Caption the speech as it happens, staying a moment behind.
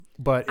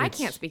But I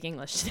can't speak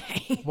English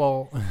today.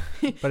 Well,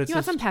 but it's you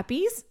want some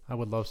Peppies? I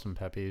would love some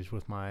Peppies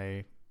with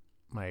my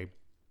I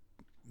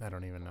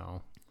don't even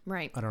know.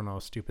 Right. I don't know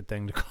a stupid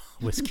thing to call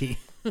whiskey.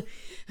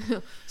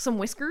 Some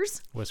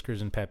whiskers?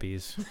 Whiskers and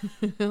Peppies.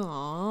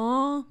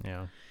 Aww.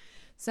 Yeah.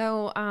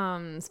 So,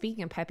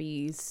 speaking of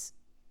Peppies,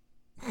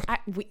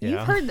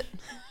 Yeah.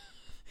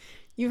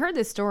 you've heard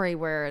this story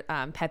where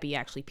Peppy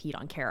actually peed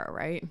on Kara,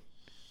 right?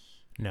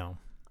 No.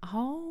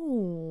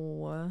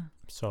 Oh.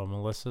 So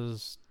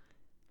Melissa's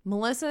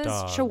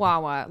dog.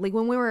 Chihuahua, like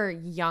when we were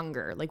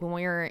younger, like when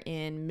we were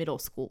in middle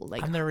school,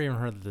 like I've never even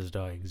heard that this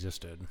dog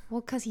existed.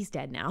 well, because he's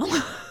dead now.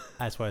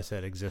 That's why I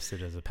said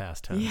existed as a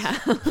past tense. Yeah.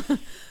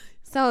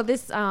 So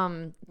this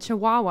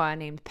Chihuahua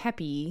named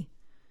Peppy,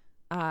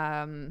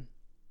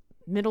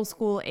 middle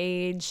school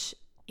age,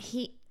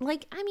 it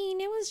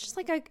was just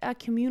like a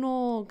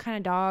communal kind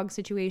of dog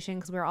situation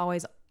because we were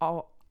always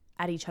all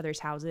at each other's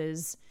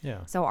houses.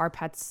 Yeah. So our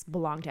pets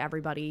belong to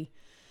everybody,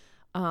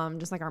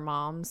 just like our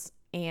moms.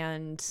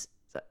 And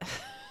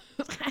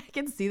I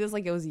can see this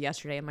like it was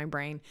yesterday in my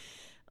brain.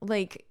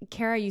 Like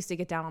Kara used to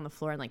get down on the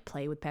floor and like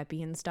play with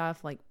Peppy and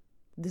stuff. Like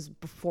this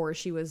before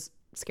she was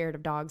scared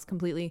of dogs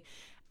completely.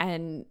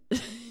 And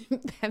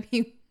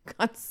Peppy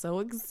got so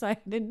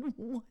excited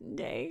one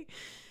day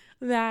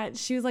that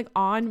she was like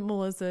on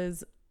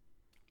Melissa's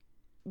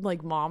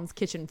like mom's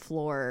kitchen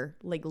floor,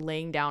 like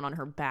laying down on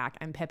her back,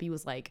 and Peppy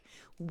was like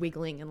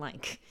wiggling and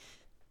like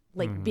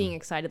being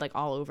excited like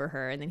all over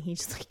her, and then he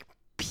just like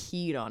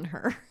peed on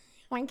her.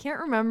 I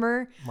can't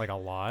remember. Like a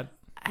lot?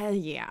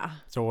 Yeah.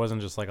 So it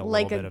wasn't just like a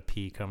little bit of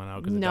pee coming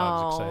out because the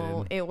dog's excited?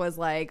 No, it was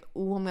like,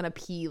 ooh, I'm gonna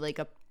pee like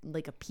a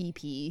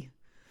pee-pee.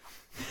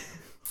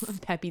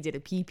 Peppy did a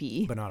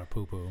pee-pee. But not a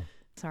poo-poo.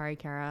 Sorry,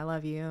 Kara, I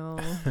love you.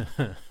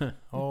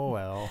 Oh,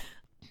 well.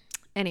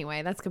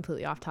 Anyway, that's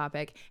completely off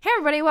topic. Hey,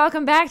 everybody,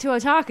 welcome back to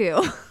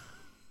Otaku.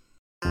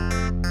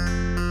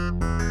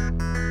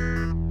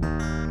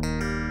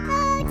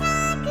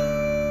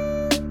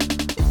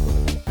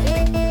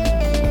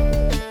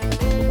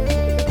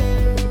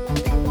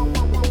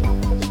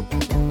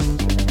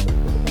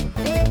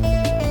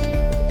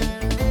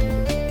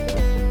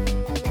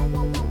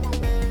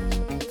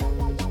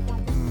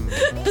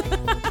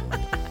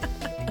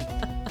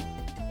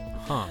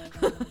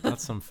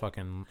 That's some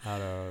fucking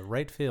out of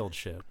right field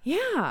shit.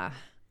 Yeah.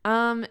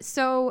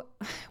 So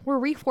we're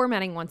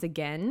reformatting once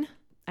again.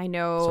 I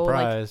know.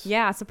 Surprise.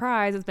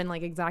 Surprise. It's been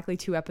like exactly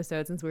 2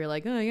 episodes since we were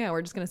like, oh yeah,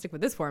 we're just gonna stick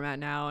with this format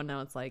now. And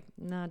now it's like,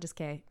 no, just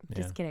kidding.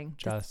 Just kidding.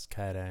 Just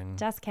kidding.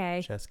 Just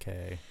kidding. Just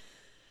kidding.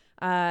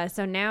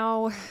 So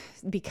now,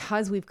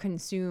 because we've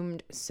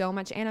consumed so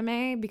much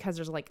anime, because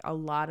there's like a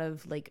lot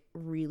of like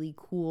really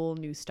cool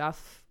new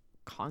stuff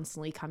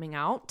constantly coming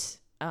out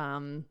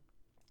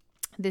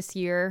this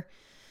year,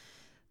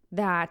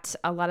 that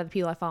a lot of the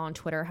people I follow on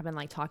Twitter have been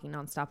like talking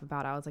nonstop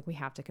about. I was like, we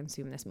have to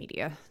consume this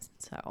media.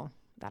 So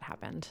that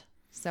happened.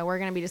 So we're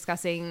going to be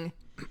discussing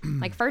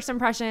like first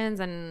impressions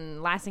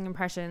and lasting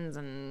impressions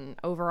and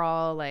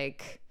overall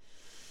like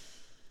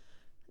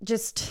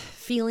just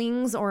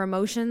feelings or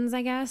emotions,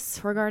 I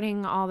guess,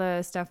 regarding all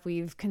the stuff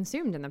we've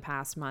consumed in the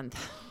past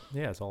month.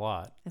 Yeah, it's a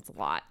lot. It's a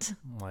lot.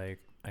 Like,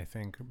 I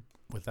think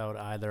without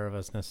either of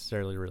us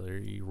necessarily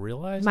really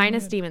realizing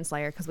Minus it. Demon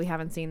Slayer, because we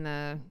haven't seen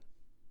the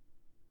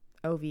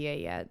OVA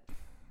yet.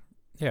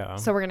 Yeah.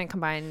 So we're going to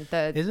combine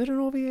the... Is it an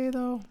OVA,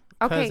 though?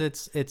 Okay.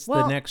 Because it's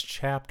the next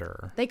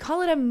chapter. They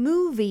call it a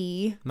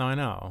movie. No, I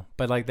know.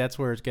 But, like, that's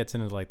where it gets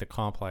into, like, the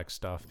complex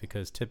stuff,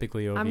 because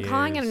typically OVAs... I'm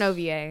calling it an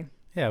OVA.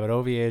 Yeah, but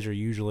OVAs are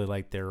usually,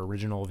 like, their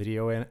original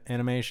video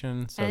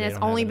animation. So and it's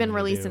only been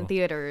released in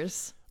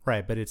theaters.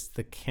 Right, but it's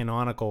the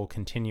canonical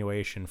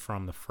continuation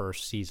from the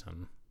first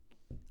season.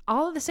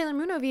 All of the Sailor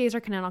Moon OVAs are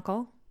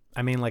canonical.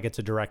 I mean, like, it's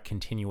a direct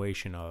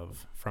continuation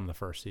from the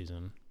first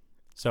season.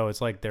 So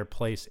it's like their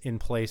in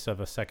place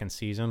of a second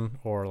season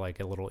or like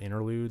a little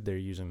interlude, they're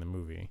using the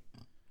movie.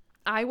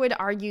 I would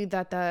argue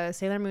that the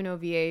Sailor Moon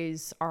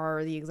OVAs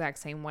are the exact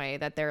same way,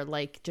 that they're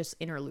like just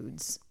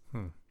interludes.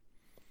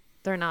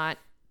 They're not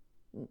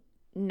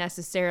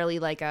necessarily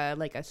like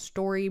a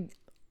story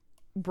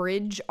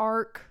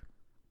arc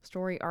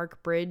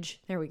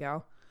bridge. There we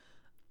go.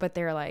 But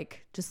they're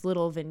like just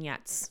little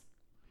vignettes.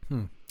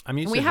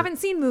 We haven't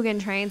seen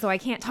Mugen Train, so I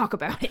can't talk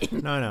about it.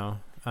 No.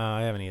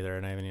 I haven't either,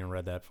 and I haven't even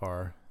read that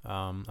far.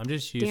 I'm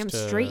just used to... Damn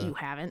straight you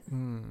haven't.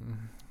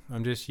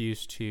 I'm just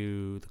used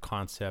to the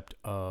concept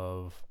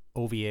of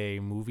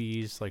OVA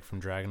movies, like from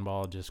Dragon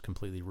Ball, just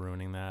completely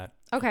ruining that.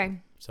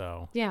 Okay.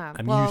 So yeah,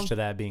 I'm used to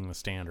that being the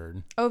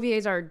standard.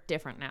 OVAs are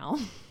different now.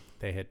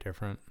 They hit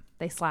different.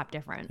 They slap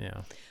different.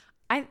 Yeah.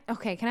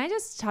 Can I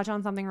just touch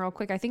on something real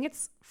quick? I think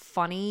it's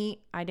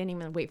funny. I didn't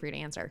even wait for you to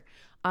answer.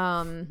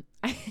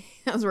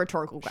 That was a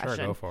rhetorical question.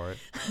 Sure, go for it.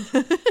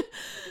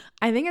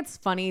 I think it's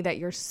funny that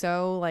you're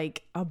so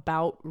like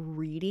about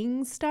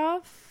reading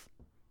stuff,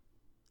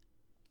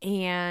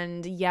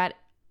 and yet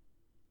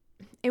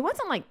it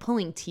wasn't like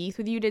pulling teeth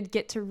with you to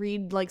get to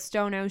read like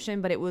Stone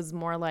Ocean, but it was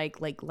more like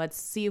let's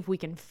see if we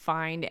can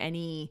find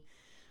any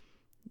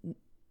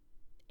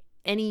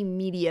any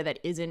media that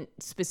isn't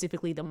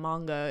specifically the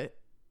manga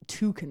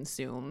to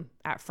consume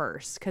at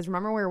first. Because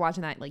remember we were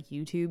watching that like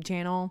YouTube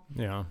channel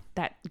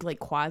that like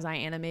quasi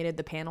animated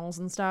the panels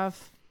and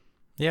stuff.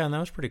 Yeah, and that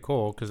was pretty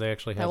cool because they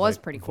actually had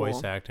pretty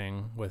voice cool.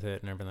 acting with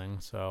it and everything.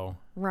 So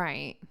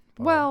right.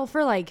 Well,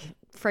 for like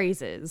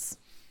phrases,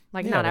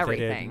 like not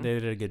everything. They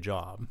did a good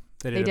job.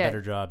 They did a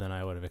better job than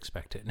I would have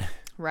expected.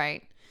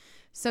 Right.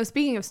 So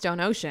speaking of Stone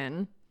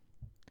Ocean.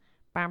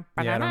 Yeah,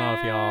 I don't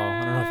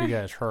know if you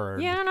guys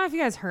heard. Yeah, I don't know if you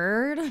guys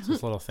heard. It's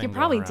this little thing. You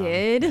probably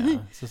did.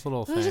 Yeah, it's this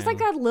little thing. It was just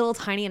like a little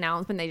tiny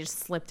announcement they just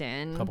slipped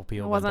in. A couple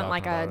people. It wasn't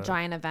like a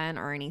giant event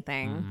or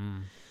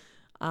anything.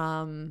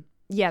 Mm-hmm.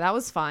 Yeah, that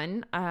was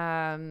fun.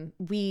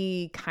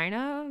 We kind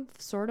of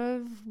sort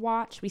of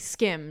watched. We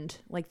skimmed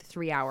like the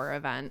 3-hour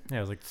event. Yeah,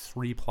 it was like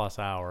 3+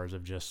 hours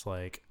of just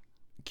like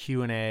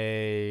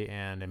Q&A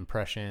and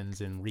impressions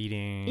and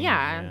reading.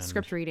 Yeah, and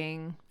script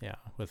reading. Yeah,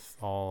 with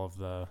all of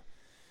the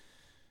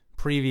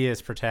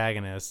previous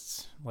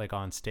protagonists like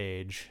on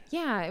stage.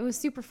 Yeah, it was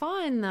super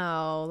fun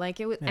though. Like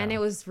it was, and it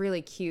was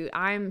really cute.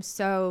 I'm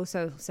so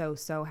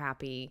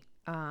happy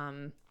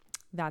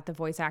that the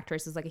voice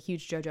actress is like a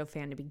huge JoJo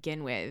fan to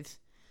begin with.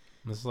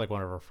 This is like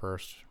one of her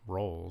first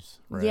roles,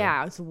 right?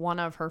 Yeah, it's one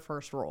of her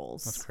first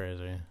roles. That's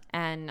crazy.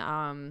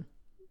 And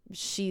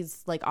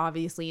she's like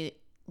obviously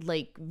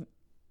like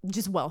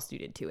just well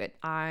suited to it.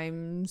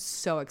 I'm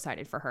so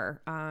excited for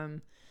her.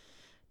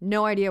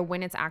 No idea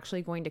when it's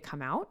actually going to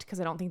come out because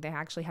I don't think they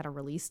actually had a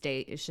release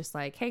date. It's just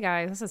like, hey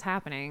guys, this is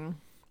happening.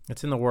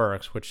 It's in the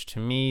works, which to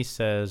me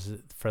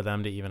says for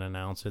them to even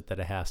announce it that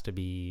it has to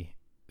be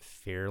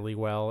fairly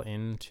well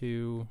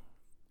into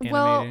animating.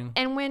 Well,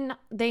 and when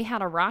they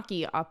had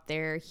Araki up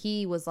there,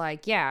 he was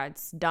like, yeah,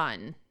 it's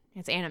done.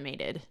 It's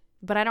animated.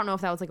 But I don't know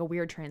if that was like a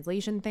weird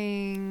translation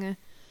thing.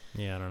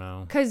 Yeah, I don't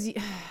know. Because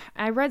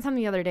I read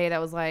something the other day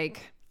that was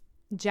like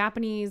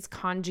Japanese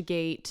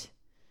conjugate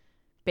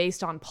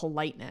based on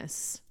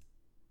politeness.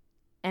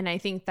 And I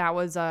think that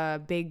was a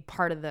big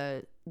part of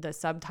the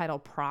subtitle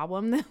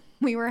problem that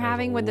we were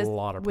having with this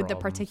with the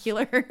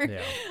particular.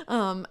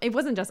 Yeah. It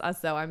wasn't just us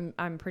though.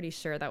 I'm pretty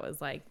sure that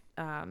was like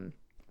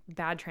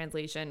bad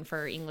translation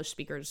for English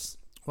speakers.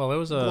 Well, it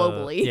was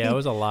globally. Yeah, it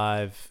was a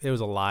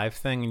live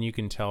thing, and you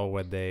can tell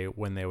when they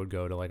would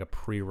go to like a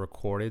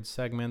pre-recorded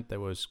segment that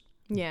was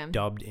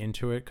dubbed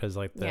into it because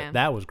like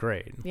that was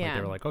great. Yeah. Like,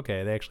 they were like,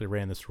 okay, they actually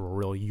ran this through a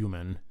real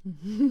human.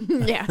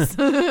 Yes.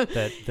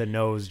 that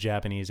knows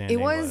Japanese and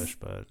English.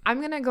 But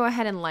I'm gonna go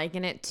ahead and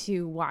liken it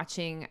to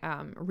watching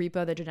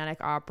Repo the Genetic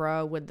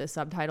Opera with the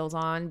subtitles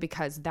on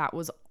because that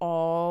was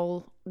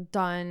all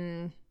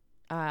done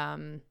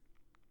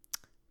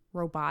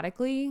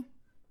robotically.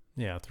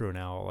 Yeah, through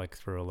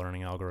a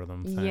learning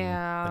algorithm thing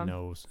that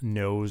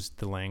knows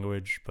the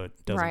language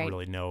but doesn't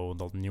really know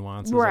the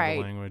nuances of the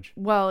language.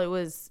 Well, it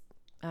was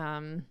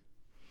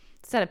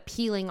instead of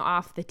peeling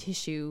off the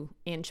tissue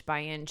inch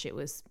by inch, it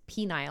was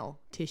penile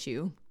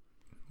tissue.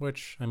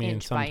 Which, I mean,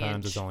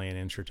 sometimes it's only an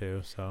inch or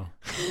two, so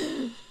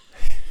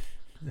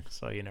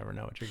so you never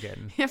know what you're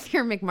getting. If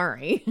you're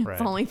McMurray,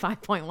 it's only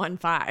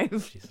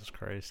 5.15. Jesus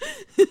Christ.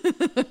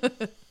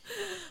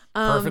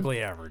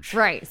 Perfectly average.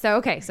 Right.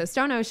 So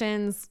Stone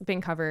Ocean's been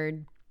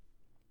covered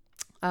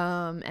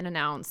and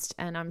announced,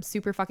 and I'm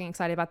super fucking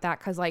excited about that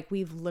because like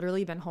we've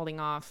literally been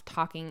holding off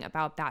talking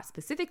about that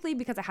specifically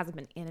because it hasn't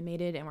been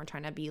animated, and we're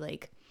trying to be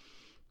like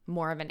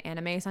more of an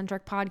anime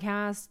centric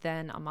podcast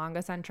than a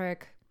manga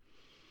centric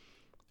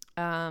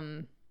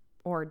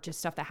or just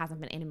stuff that hasn't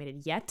been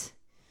animated yet.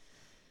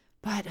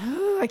 But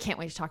I can't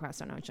wait to talk about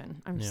Stone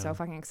Ocean. I'm so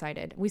fucking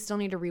excited. We still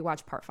need to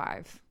rewatch part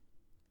 5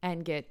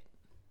 and get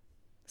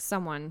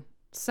some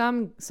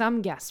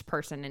guest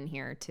person in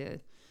here to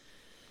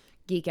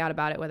geek out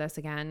about it with us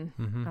again.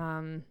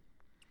 Mm-hmm.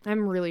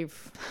 I'm really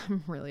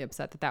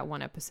upset that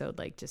one episode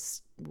like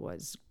just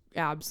was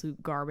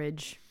absolute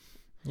garbage.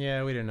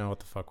 Yeah, we didn't know what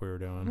the fuck we were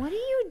doing. What are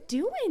you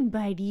doing,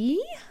 buddy?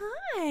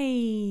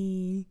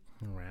 Hi.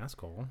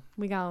 Rascal.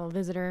 We got a little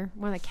visitor.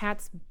 One of the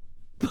cats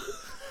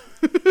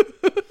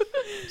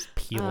just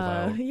peeled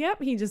out.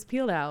 Yep, he just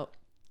peeled out.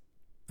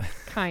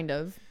 Kind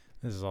of.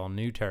 This is all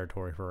new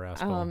territory for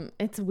Rascal.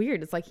 It's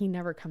weird. It's like he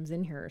never comes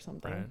in here or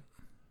something. Right.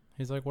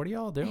 He's like, what are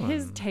y'all doing?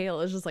 His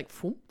tail is just like,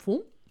 foom,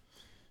 foom.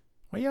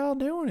 What y'all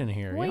doing in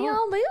here? What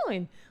y'all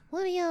doing?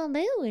 What are y'all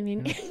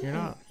doing?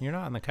 You're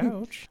not on the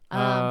couch.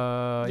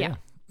 Yeah.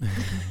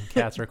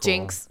 Cats are cool.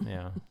 Jinx.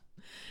 Yeah.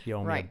 You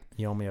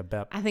owe me a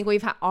bet. I think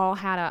we've all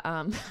had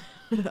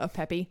a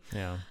Peppy.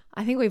 Yeah.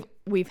 I think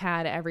we've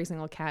had every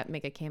single cat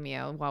make a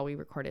cameo while we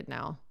recorded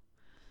now.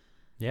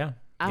 Yeah.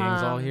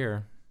 Gang's all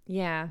here.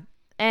 Yeah.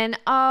 And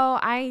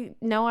I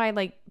know I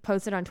like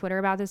posted on Twitter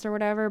about this or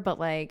whatever, but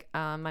like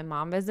my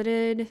mom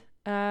visited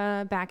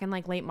back in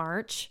like late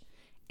March,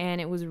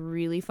 and it was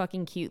really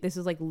fucking cute. This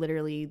was like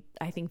literally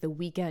I think the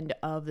weekend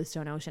of the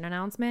Stone Ocean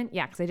announcement.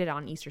 Yeah, because I did it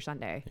on Easter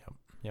Sunday.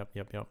 Yep.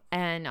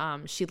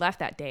 And she left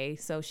that day,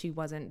 so she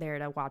wasn't there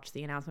to watch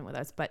the announcement with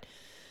us. But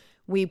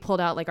we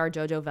pulled out like our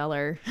JoJo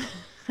Veller,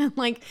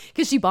 like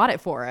because she bought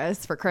it for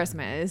us for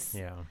Christmas.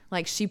 Yeah.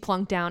 Like she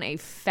plunked down a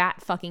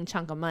fat fucking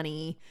chunk of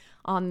money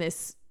on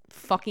this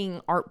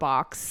fucking art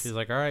box. She's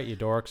like, all right, you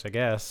dorks, I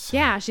guess.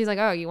 Yeah, she's like,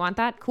 oh, you want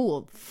that?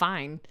 Cool,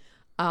 fine.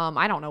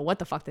 I don't know what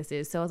the fuck this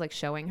is. So I was like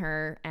showing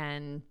her,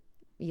 and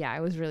yeah,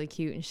 it was really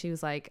cute. And she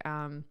was like,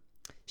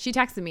 she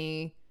texted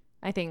me,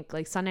 I think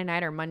like Sunday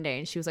night or Monday,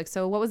 and she was like,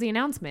 so what was the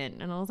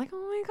announcement? And I was like, oh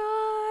my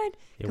God.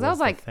 Because I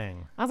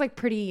was like,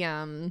 pretty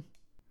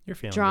you're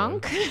feeling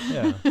drunk. Good.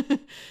 Yeah.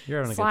 You're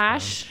having a good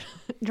time.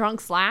 Drunk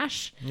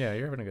slash. Yeah,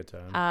 you're having a good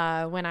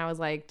time. When I was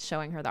like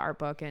showing her the art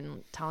book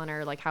and telling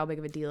her like how big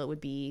of a deal it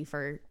would be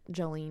for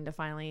Jolene to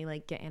finally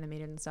like get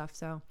animated and stuff.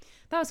 So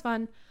that was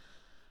fun.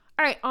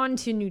 All right, on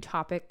to new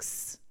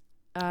topics.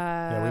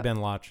 Yeah, we've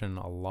been watching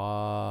a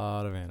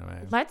lot of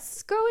anime.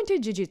 Let's go into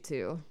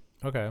Jujutsu.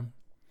 Okay.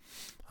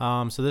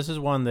 So this is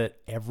one that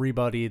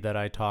everybody that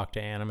I talked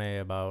to anime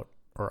about,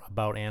 or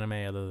about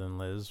anime other than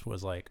Liz,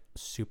 was like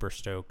super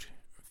stoked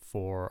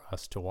for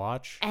us to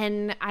watch.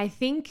 And I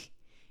think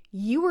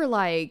you were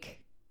like,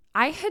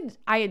 I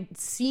had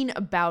seen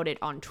about it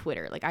on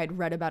Twitter. Like I had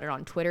read about it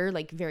on Twitter,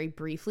 like very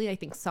briefly. I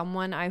think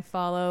someone I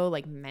follow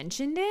like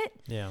mentioned it.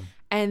 Yeah.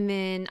 And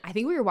then I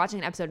think we were watching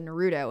an episode of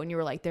Naruto, and you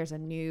were like, there's a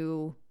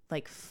new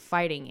like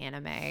fighting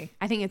anime.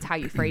 I think it's how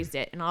you phrased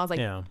it. And I was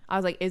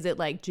like, is it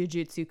like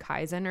Jujutsu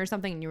Kaisen or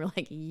something? And you were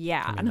like,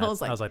 yeah. I mean, and I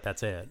was like,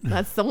 that's it.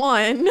 That's the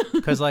one.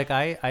 Because like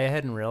I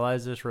hadn't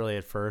realized this really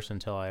at first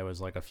until I was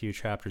like a few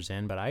chapters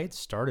in, but I had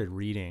started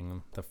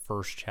reading the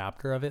first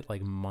chapter of it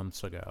like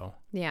months ago.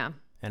 Yeah.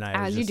 And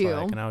I was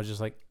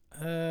just like,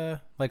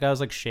 like I was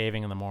like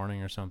shaving in the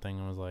morning or something,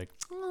 and was like,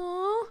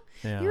 oh,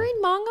 yeah. You read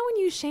manga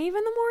when you shave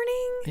in the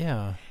morning?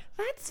 Yeah.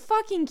 That's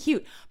fucking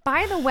cute.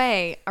 By the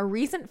way, a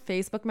recent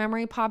Facebook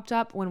memory popped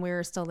up when we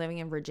were still living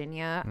in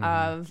Virginia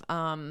of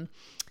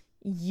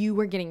you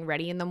were getting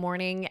ready in the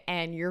morning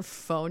and your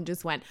phone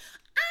just went,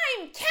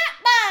 I'm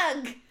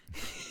Catbug.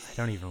 I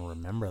don't even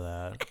remember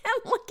that.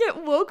 And like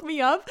it woke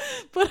me up,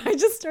 but I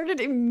just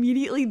started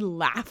immediately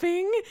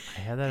laughing.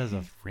 I had that as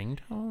a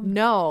ringtone?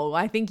 No,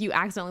 I think you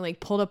accidentally like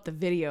pulled up the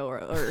video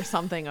or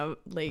something of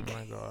like. Oh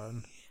my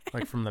God.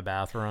 Like from the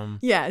bathroom?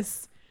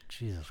 Yes.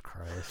 Jesus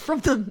Christ.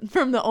 From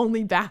the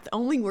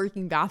only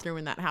working bathroom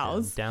in that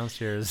house. Yeah,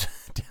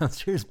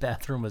 downstairs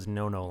bathroom was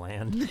no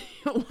land.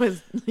 It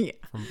was, yeah.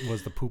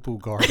 Was the poo-poo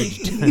garbage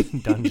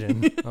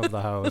dungeon of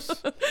the house.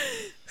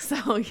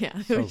 So yeah,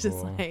 it was just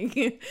cool.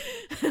 Like,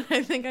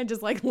 I think I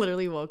just like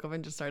literally woke up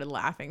and just started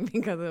laughing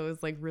because it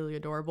was like really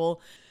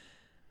adorable.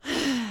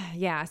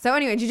 Yeah. So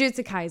anyway,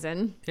 Jujutsu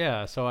Kaisen.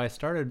 Yeah. So I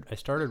started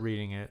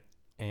reading it.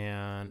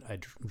 And I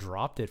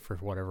dropped it for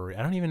whatever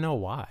reason. I don't even know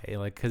why.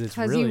 Like, because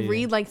really, you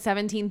read like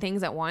 17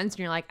 things at once, and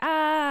you're like,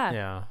 ah.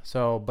 Yeah.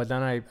 So, but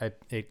then I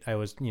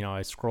was,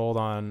 I scrolled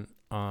on,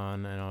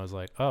 and I was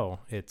like, oh,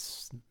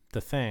 it's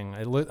the thing.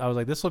 I was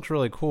like, this looks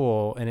really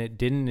cool, and it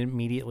didn't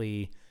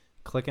immediately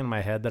click in my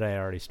head that I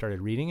already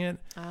started reading it.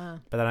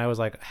 But then I was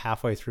like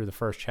halfway through the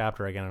first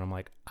chapter again, and I'm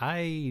like,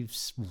 I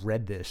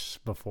read this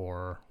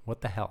before.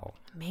 What the hell?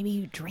 Maybe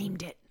you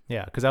dreamed it.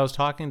 Yeah, because I was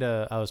talking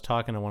to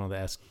one of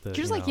You're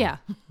just like, yeah,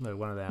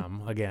 one of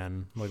them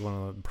again, like one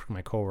of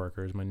my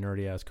coworkers, my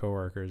nerdy ass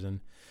coworkers, and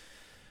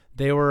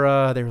they were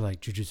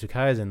like Jujutsu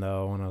Kaisen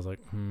though, and I was like,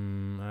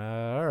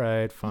 all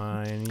right,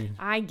 fine,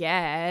 I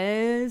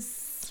guess.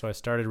 So I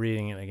started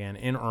reading it again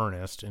in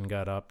earnest and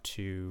got up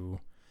to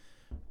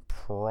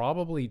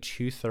probably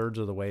 2/3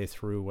 of the way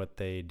through what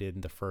they did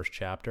in the first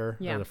chapter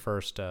or the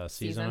first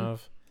season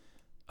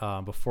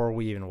of, before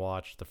we even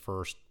watched the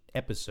first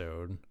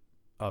episode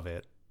of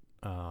it.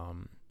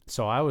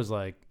 So I was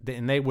like,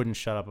 and they wouldn't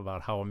shut up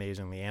about how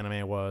amazing the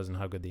anime was and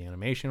how good the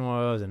animation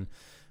was and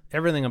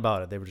everything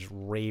about it. They were just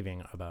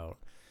raving about.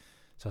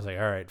 So I was like,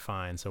 all right,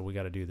 fine. So we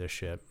got to do this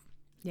shit.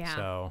 Yeah.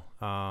 So,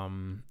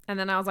 and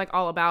then I was like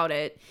all about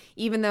it,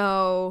 even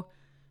though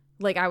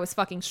like I was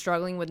fucking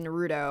struggling with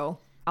Naruto.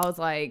 I was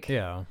like,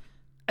 yeah.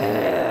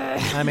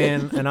 I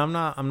mean, and I'm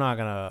not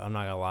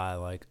gonna lie.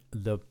 Like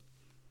the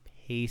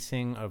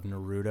pacing of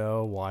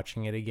Naruto,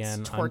 watching it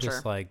again, I'm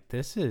just like,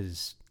 this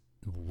is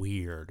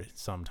weird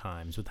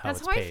sometimes with how it's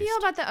paced. That's how I feel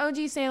about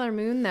the OG Sailor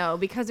Moon though,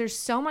 because there's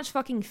so much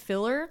fucking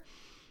filler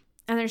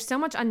and there's so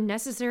much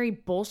unnecessary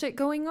bullshit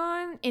going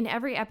on in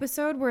every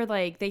episode where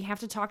like they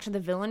have to talk to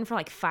the villain for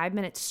like 5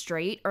 minutes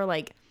straight, or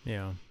like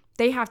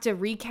they have to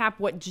recap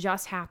what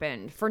just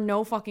happened for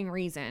no fucking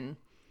reason.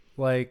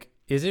 Like,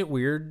 is it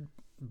weird?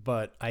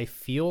 But I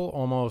feel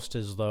almost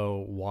as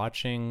though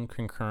watching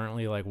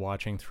concurrently, like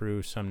watching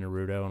through some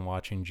Naruto and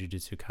watching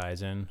Jujutsu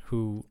Kaisen,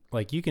 who,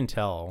 like, you can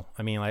tell.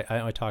 I mean,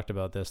 I talked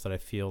about this, that I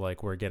feel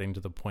like we're getting to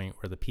the point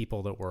where the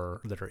people that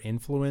are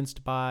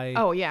influenced by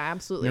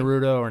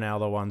Naruto are now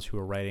the ones who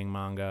are writing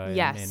manga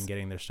and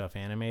getting their stuff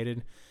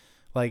animated.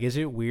 Like, is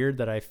it weird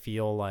that I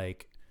feel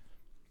like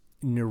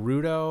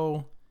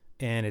Naruto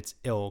and its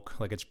ilk,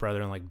 like its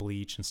brethren, like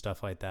Bleach and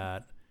stuff like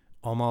that,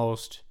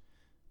 almost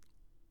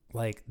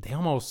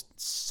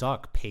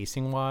suck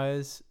pacing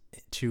wise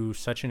to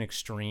such an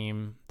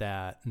extreme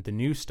that the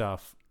new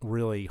stuff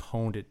really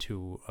honed it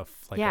to a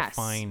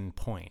fine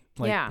point.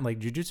 Like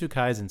Jujutsu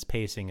Kaisen's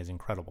pacing is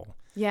incredible.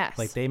 Yes.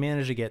 Like they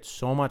managed to get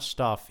so much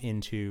stuff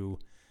into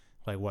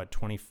like what,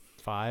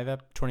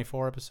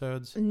 24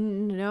 episodes.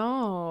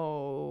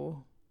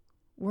 No.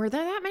 Were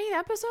there that many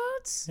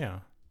episodes? Yeah.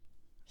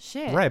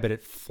 Shit. Right, but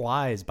it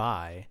flies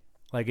by.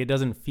 Like, it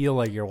doesn't feel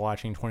like you're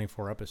watching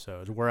 24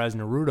 episodes. Whereas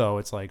Naruto,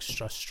 it's like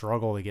a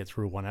struggle to get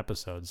through one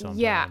episode sometimes.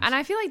 Yeah, and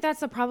I feel like that's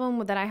the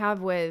problem that I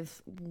have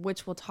with,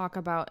 which we'll talk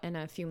about in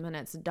a few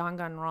minutes,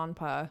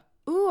 Danganronpa.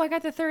 Ooh, I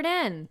got the third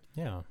N.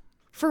 Yeah.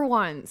 For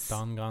once.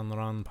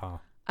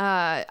 Danganronpa.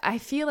 I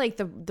feel like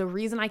the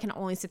reason I can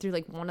only sit through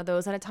like one of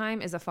those at a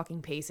time is the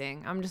fucking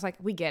pacing. I'm just like,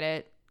 we get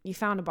it. You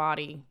found a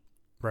body.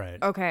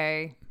 Right.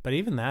 Okay. But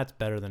even that's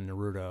better than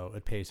Naruto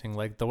at pacing.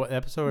 Like the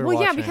episode we were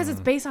watching. Yeah, because it's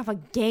based off a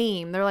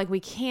game. They're like,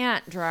 we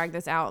can't drag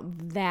this out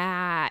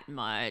that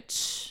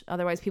much.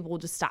 Otherwise, people will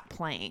just stop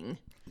playing.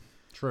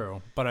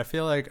 True. But I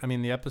feel like, I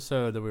mean, the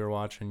episode that we were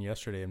watching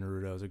yesterday of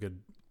Naruto is a good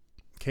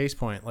case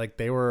point. Like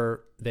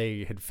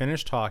they had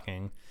finished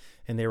talking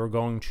and they were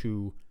going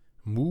to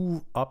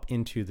move up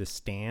into the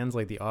stands,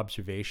 like the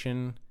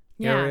observation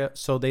area.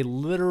 So they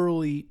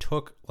literally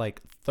took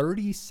like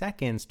 30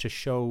 seconds to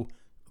show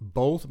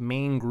both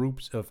main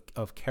groups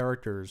of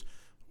characters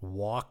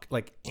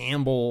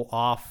amble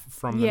off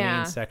from the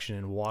main section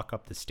and walk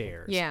up the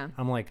stairs. Yeah.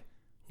 I'm like,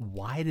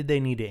 why did they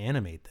need to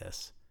animate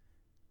this?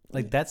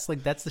 That's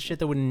the shit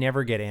that would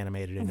never get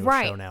animated into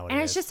a show nowadays.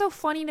 And it's just so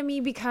funny to me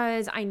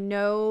because I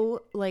know,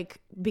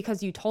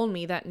 because you told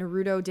me that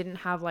Naruto didn't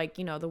have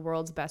the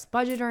world's best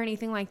budget or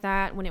anything like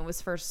that when it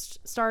was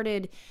first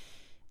started.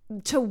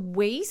 To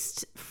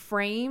waste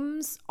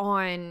frames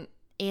on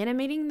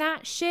animating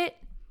that shit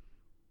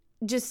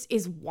just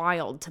is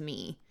wild to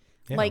me.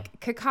 Yeah. Like,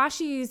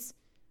 Kakashi's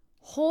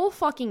whole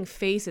fucking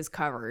face is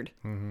covered.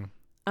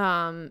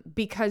 Mm-hmm.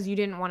 Because you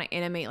didn't want to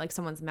animate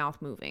someone's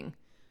mouth moving.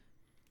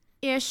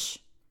 Ish.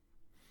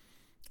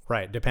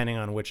 Right, depending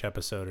on which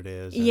episode it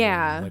is.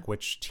 And,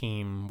 which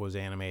team was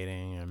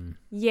animating and...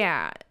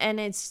 Yeah, and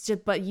it's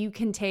just... But you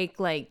can take,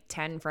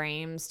 10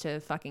 frames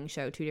to fucking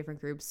show two different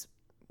groups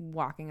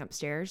walking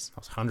upstairs.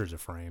 That was hundreds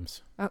of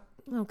frames. Oh,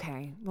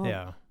 okay. Well,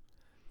 yeah.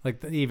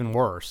 Even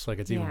worse.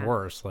 It's even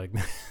worse. I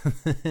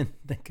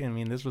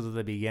mean, this was at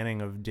the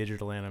beginning of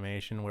digital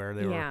animation where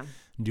they were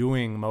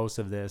doing most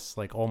of this,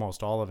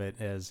 almost all of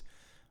it as...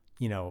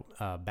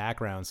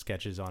 background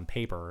sketches on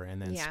paper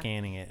and then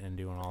scanning it and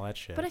doing all that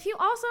shit. But if you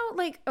also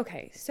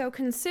so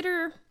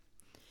consider,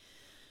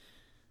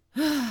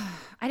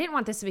 I didn't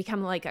want this to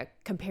become a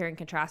compare and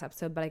contrast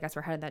episode, but I guess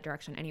we're headed that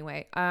direction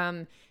anyway.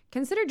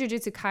 Consider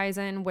Jujutsu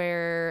Kaisen,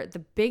 where the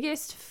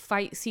biggest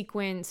fight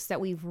sequence that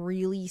we've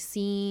really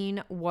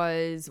seen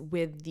was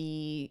with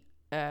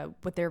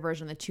what their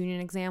version of the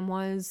Chunin exam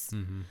was.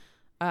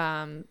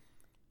 Mm-hmm.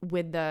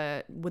 With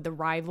the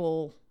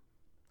rival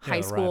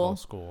high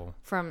school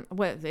from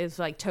what is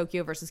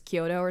Tokyo versus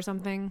Kyoto or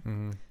something.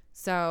 Mm-hmm.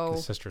 So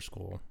the sister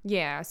school.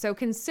 Yeah. So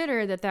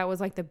consider that was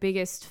the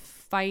biggest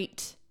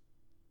fight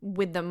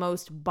with the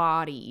most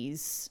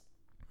bodies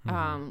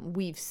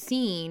we've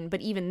seen.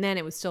 But even then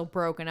it was still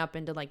broken up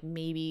into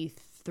maybe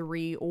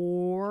 3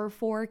 or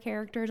 4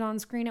 characters on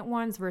screen at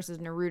once versus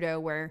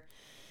Naruto, where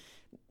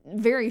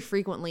very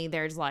frequently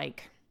there's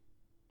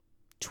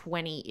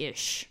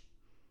 20-ish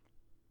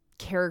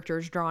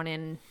characters drawn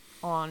in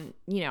on,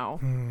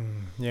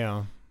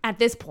 at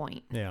this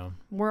point. Yeah.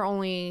 We're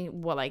only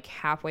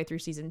halfway through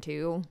season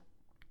 2.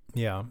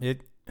 Yeah.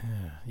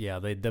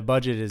 The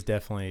budget is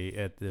definitely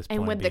at this point.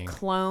 And with the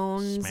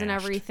clones smashed. And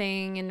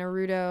everything in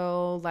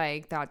Naruto,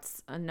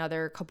 that's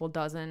another couple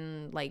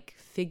dozen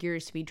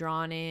figures to be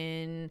drawn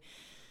in.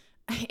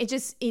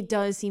 It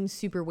does seem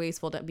super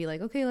wasteful to be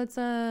okay, let's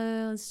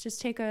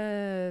just take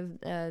a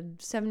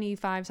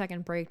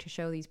 75-second break to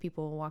show these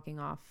people walking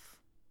off.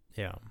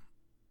 Yeah.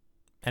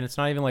 And it's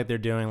not even they're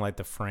doing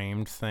the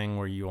framed thing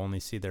where you only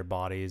see their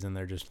bodies and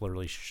they're just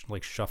literally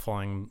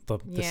shuffling the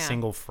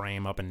single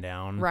frame up and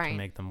down to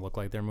make them look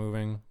like they're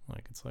moving.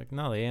 It's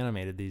no, they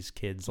animated these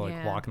kids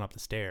walking up the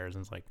stairs,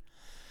 and it's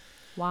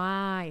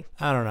why?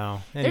 I don't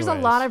know. Anyways. There's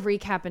a lot of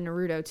recap in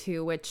Naruto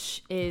too,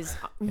 which is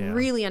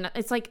really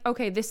it's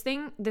okay, this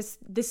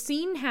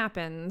scene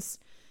happens.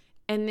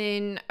 And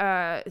then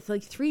it's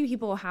 3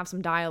 people have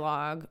some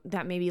dialogue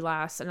that maybe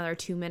lasts another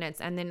 2 minutes.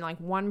 And then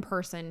one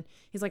person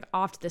is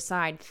off to the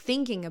side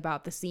thinking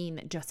about the scene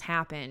that just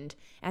happened.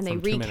 And they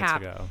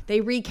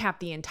recap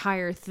the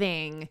entire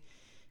thing.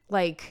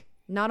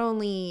 Not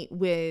only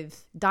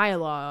with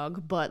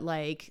dialogue, but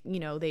they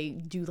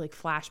do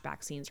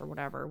flashback scenes or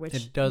whatever,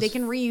 which they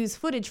can reuse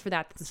footage for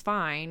that. That's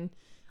fine.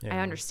 Yeah. I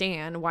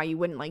understand why you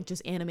wouldn't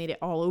just animate it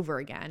all over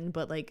again,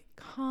 but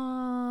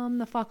come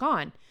the fuck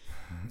on.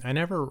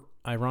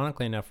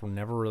 Ironically enough,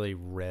 never really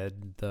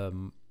read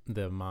the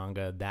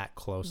manga that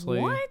closely.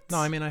 What? No,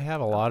 I mean, I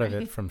have a lot of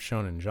it from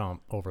Shonen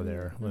Jump over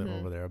there,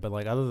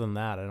 but other than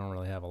that, I don't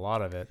really have a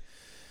lot of it.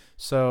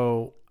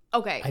 So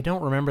okay, I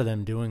don't remember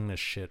them doing this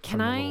shit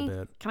from a little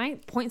bit. Can I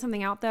point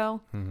something out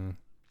though? Mm-hmm.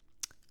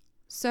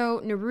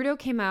 So Naruto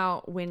came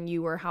out when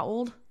you were how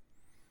old?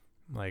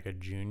 A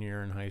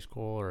junior in high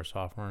school or a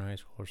sophomore in high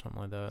school or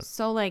something like that.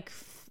 So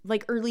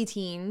early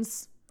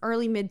teens,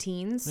 early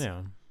mid-teens.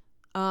 Yeah.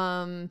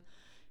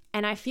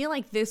 And I feel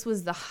like this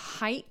was the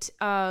height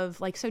of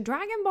like, so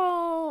Dragon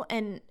Ball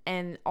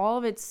and all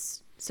of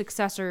its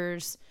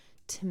successors,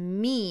 to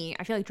me,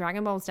 I feel like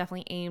Dragon Ball is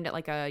definitely aimed at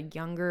like a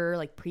younger,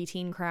 like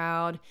preteen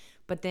crowd.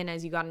 But then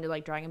as you got into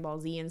like Dragon Ball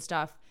Z and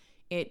stuff,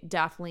 it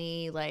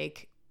definitely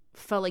like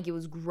felt like it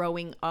was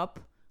growing up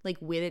like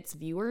with its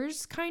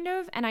viewers kind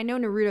of. And I know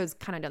Naruto's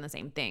kind of done the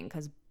same thing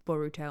because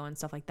Boruto and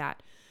stuff like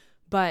that.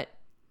 But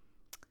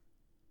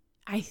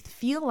I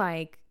feel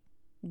like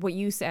what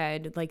you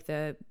said, like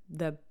the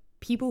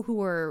people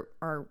who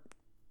are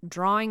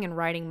drawing and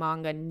writing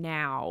manga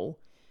now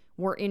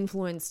were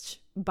influenced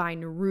by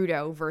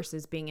Naruto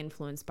versus being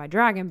influenced by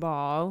Dragon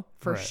Ball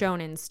for Right.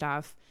 shonen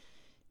stuff.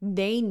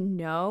 They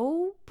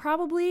know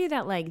probably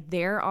that like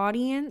their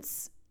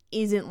audience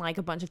isn't like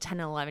a bunch of 10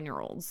 and 11 year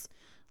olds.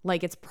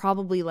 Like it's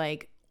probably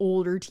like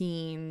older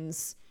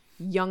teens,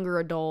 younger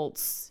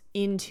adults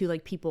into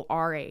like people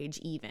our age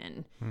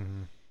even.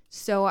 Mm-hmm.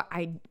 So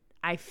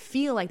I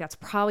feel like that's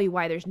probably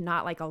why there's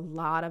not like a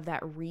lot of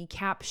that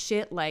recap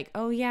shit. Like,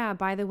 oh yeah,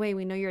 by the way,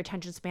 we know your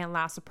attention span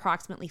lasts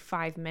approximately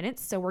 5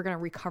 minutes, so we're gonna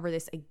recover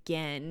this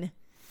again.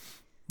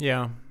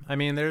 Yeah, I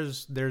mean,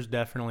 there's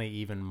definitely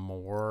even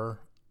more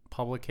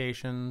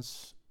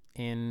publications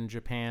in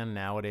Japan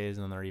nowadays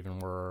than there even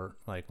were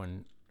like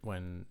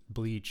when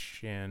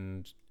Bleach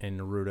and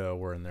Naruto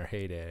were in their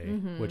heyday,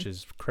 which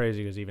is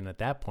crazy because even at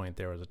that point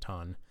there was a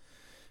ton,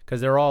 because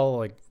they're all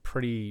like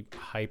pretty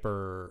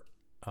hyper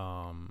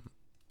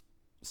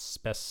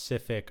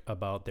specific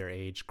about their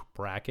age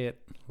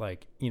bracket.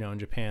 Like, you know, in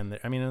Japan,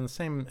 I mean, and the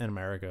same in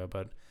America,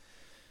 but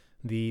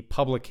the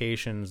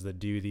publications that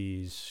do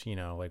these, you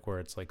know, like where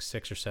it's like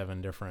 6 or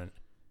 7 different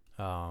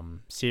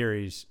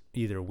series,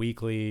 either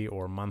weekly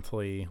or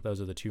monthly,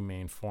 those are the two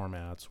main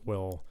formats,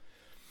 will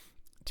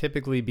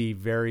typically be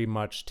very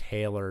much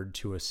tailored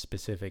to a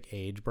specific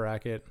age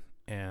bracket.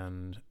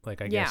 And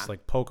like, I guess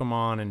like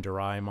Pokemon and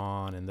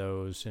Doraemon and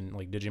those, and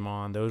like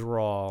Digimon, those were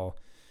all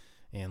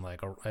in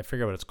like I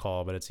forget what it's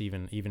called, but it's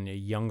even a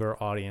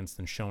younger audience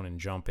than Shonen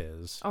Jump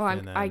is. Oh,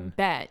 I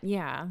bet,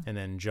 yeah. And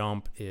then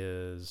Jump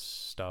is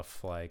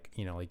stuff like,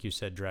 you know, like you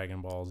said,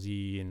 Dragon Ball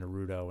Z and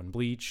Naruto and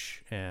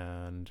Bleach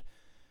and,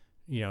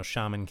 you know,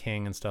 Shaman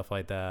King and stuff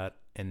like that.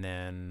 And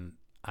then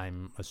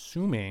I'm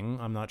assuming,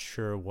 I'm not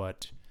sure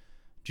what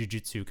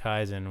Jujutsu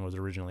Kaisen was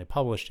originally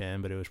published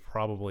in, but it was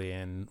probably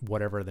in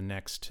whatever the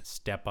next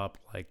step up,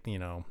 like, you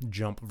know,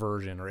 Jump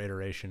version or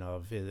iteration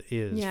of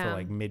is for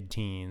like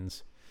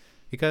mid-teens.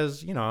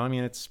 Because, you know, I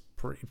mean, it's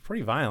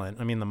pretty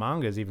violent. I mean, the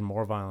manga is even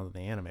more violent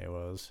than the anime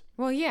was.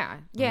 Well, yeah.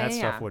 And that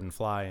stuff wouldn't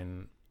fly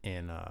in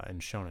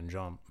Shonen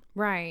Jump.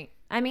 Right.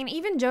 I mean,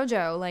 even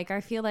JoJo, like, I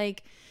feel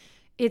like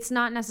it's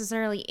not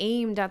necessarily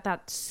aimed at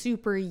that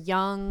super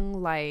young,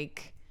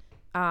 like,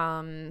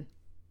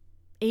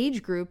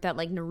 age group that,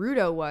 like,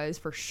 Naruto was,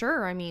 for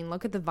sure. I mean,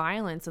 look at the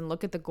violence and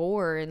look at the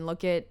gore and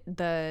look at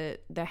the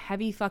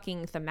heavy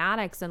fucking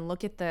thematics and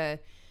look at the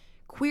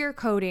queer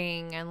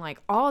coding and like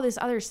all this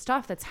other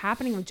stuff that's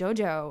happening with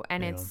JoJo,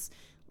 and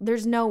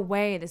there's no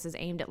way this is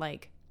aimed at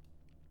like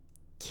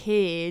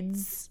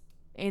kids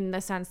in the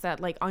sense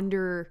that like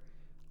under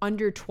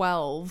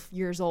 12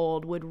 years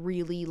old would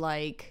really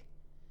like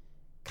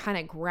kind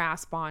of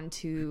grasp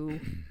onto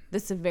the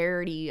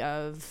severity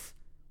of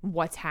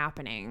what's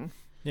happening.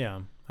 Yeah.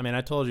 I mean,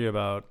 I told you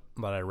about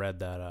that I read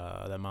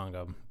that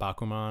manga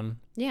Bakuman,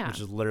 which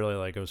is literally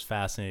like, it was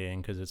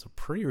fascinating because it's a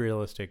pretty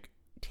realistic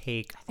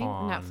take I think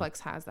on Netflix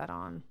has that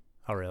on.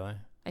 Oh, really?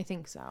 I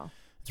think so.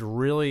 It's a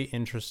really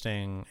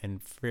interesting and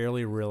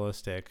fairly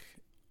realistic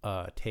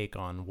take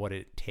on what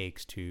it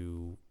takes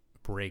to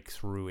break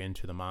through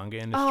into the manga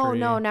industry. Oh,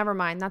 no, never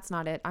mind. That's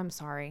not it. I'm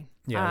sorry.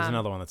 Yeah, there's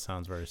another one that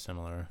sounds very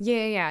similar.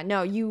 Yeah.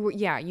 No, you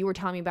were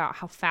telling me about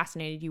how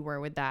fascinated you were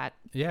with that.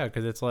 Yeah,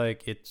 because it's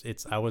like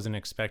it's I wasn't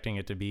expecting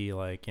it to be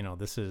like, you know,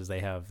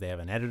 they have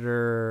an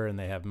editor and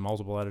they have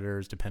multiple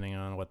editors depending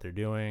on what they're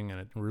doing,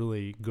 and it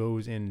really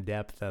goes in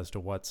depth as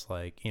to what's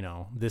like, you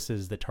know, this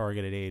is the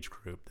targeted age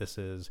group. This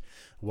is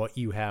what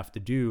you have to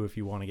do if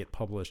you want to get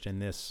published in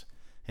this,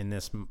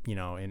 you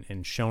know,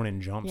 in Shonen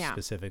Jump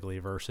specifically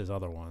versus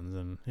other ones.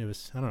 And it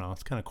was, I don't know,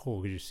 it's kind of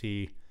cool because you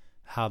see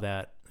how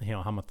that, you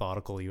know, how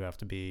methodical you have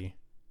to be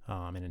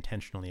and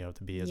intentional you have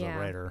to be as a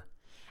writer.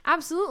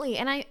 Absolutely.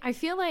 And I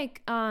feel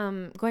like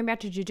going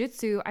back to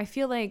Jujutsu, I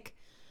feel like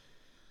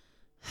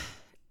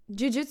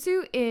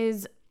Jujutsu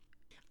is,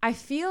 I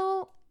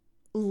feel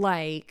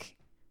like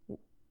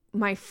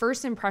my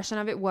first impression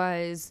of it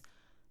was,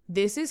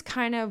 this is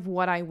kind of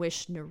what I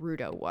wish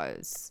Naruto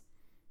was.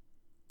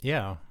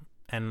 Yeah.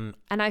 And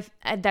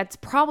that's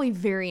probably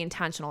very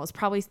intentional. It's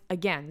probably,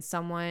 again,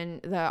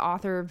 the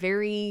author,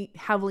 very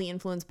heavily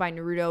influenced by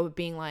Naruto,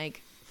 being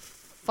like,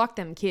 fuck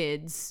them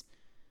kids.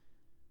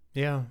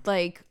 Yeah.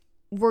 Like,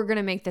 we're going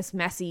to make this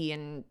messy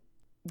and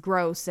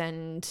gross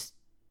and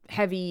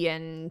heavy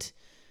and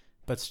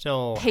but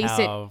still pace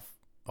have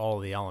all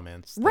the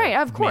elements. that Right,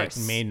 of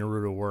course. made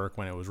Naruto work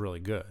when it was really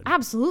good.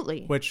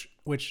 Absolutely.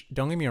 Which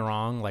don't get me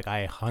wrong, like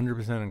I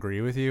 100% agree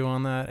with you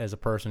on that as a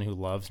person who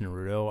loves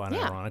Naruto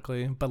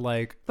unironically, but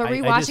like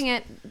rewatching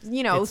it,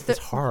 you know, it's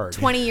hard.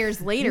 20 years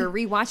later,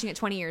 rewatching it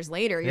 20 years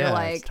later, you're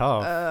like, it's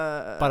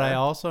tough. But I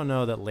also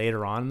know that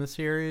later on in the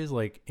series,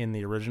 like in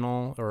the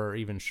original or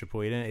even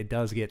Shippuden, it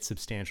does get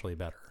substantially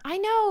better. I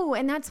know,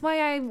 and that's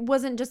why I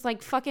wasn't just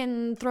like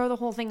fucking throw the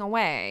whole thing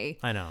away.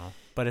 I know.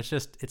 But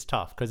it's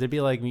tough because it'd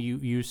be like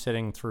you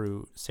sitting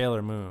through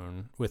Sailor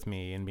Moon with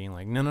me and being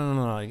like, no,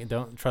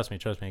 don't trust me,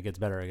 it gets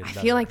better. I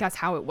feel like that's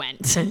how it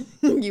went.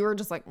 You were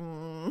just like,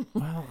 Well,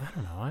 I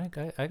don't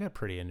know. I got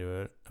pretty into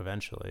it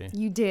eventually.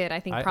 You did,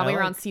 I think, probably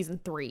around season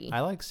 3.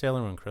 I like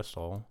Sailor Moon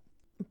Crystal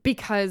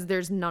because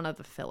there's none of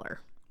the filler.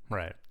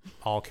 Right,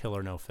 all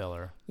killer, no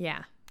filler.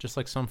 Yeah, just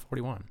like Sum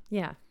 41.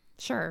 Yeah,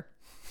 sure.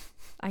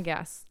 I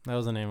guess that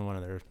was the name of one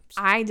of their.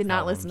 I did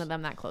not listen to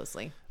them that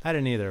closely. I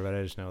didn't either, but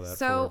I just know that.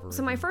 So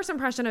my first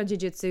impression of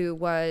Jujutsu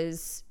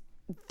was,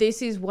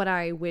 this is what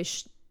I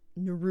wish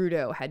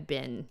Naruto had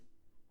been.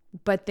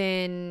 But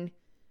then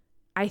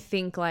I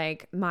think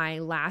like my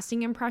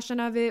lasting impression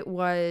of it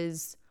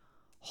was,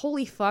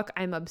 holy fuck,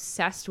 I'm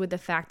obsessed with the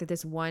fact that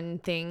this one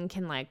thing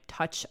can like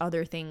touch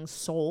other things'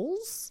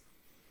 souls.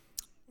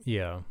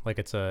 Yeah, like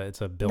it's a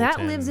built-in.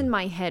 That lives in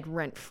my head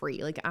rent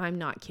free. Like, I'm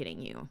not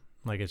kidding you.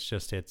 Like it's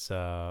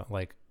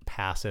like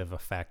passive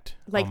effect.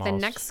 Like almost. The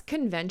next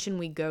convention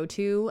we go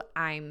to,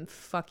 I'm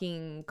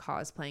fucking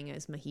cosplaying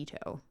as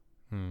Mahito.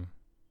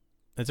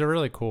 It's a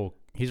really cool.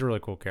 He's a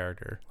really cool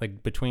character.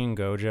 Like between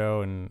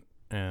Gojo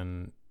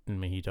and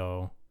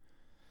Mahito.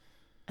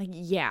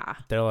 Yeah.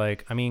 They're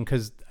like, I mean,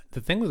 because the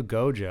thing with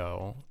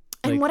Gojo.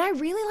 And what I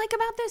really like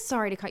about this,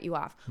 sorry to cut you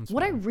off.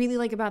 What I really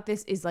like about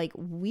this is like,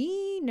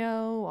 we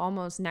know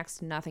almost next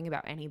to nothing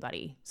about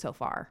anybody so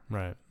far.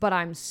 Right. But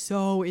I'm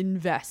so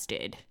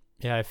invested.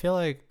 Yeah, I feel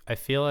like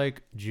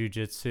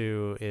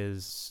Jujutsu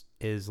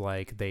is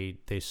like they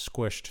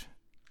squished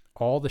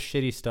all the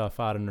shitty stuff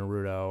out of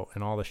Naruto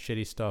and all the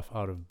shitty stuff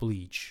out of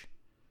Bleach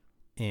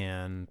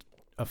and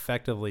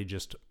effectively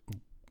just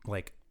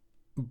like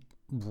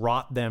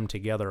wrought them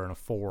together in a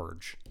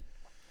forge.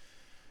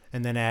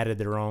 And then added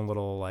their own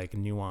little like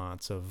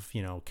nuance of,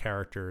 you know,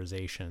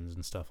 characterizations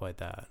and stuff like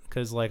that.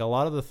 Because like a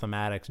lot of the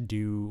thematics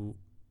do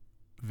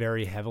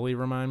very heavily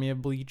remind me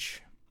of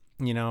Bleach,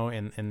 you know,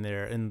 in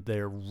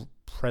their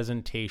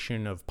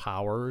presentation of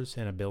powers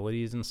and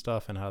abilities and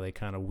stuff, and how they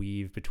kind of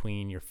weave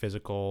between your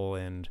physical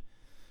and,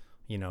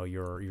 you know,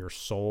 your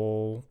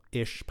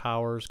soul-ish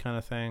powers kind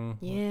of thing.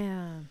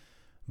 Yeah.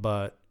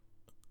 But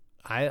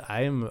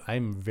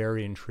I'm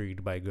very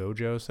intrigued by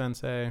Gojo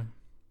Sensei.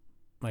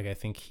 Like, I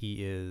think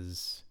he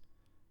is...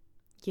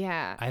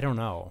 Yeah. I don't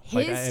know.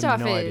 His I stuff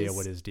have no is, idea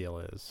what his deal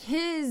is.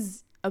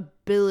 His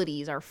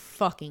abilities are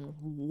fucking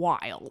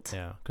wild.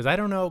 Yeah. Because I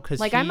don't know.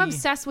 Like, I'm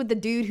obsessed with the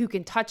dude who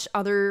can touch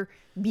other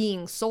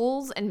beings'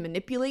 souls and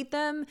manipulate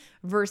them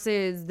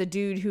versus the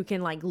dude who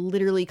can, like,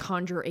 literally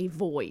conjure a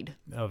void.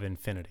 Of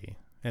infinity.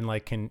 And,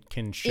 like,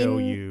 can show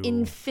you...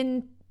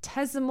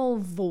 Infinitesimal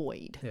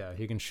void. Yeah.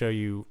 He can show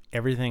you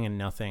everything and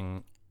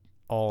nothing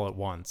all at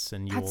once.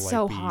 And you That's will, like,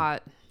 so be...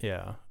 hot.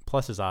 Yeah.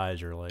 Plus his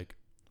eyes are like...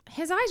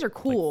 His eyes are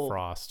cool. Like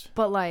frost.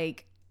 But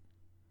like,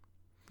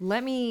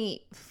 let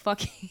me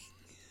fucking...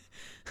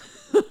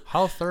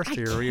 How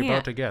thirsty are we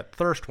about to get?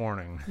 Thirst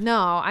warning. No,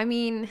 I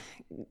mean,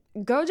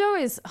 Gojo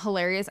is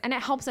hilarious. And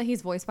it helps that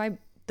he's voiced by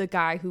the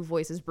guy who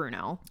voices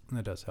Bruno.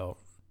 That does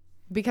help.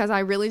 Because I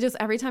really just,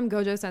 every time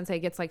Gojo Sensei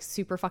gets like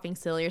super fucking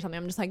silly or something,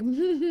 I'm just like,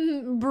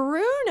 Bruno.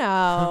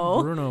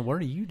 Bruno, what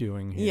are you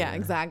doing here? Yeah,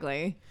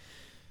 exactly.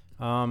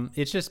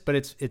 It's just, but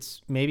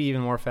it's maybe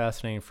even more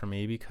fascinating for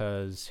me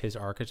because his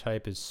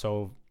archetype is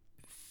so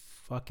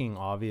fucking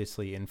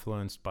obviously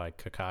influenced by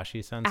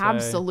Kakashi Sensei.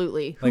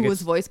 Absolutely. Like, who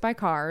was voiced by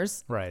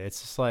Cars. Right.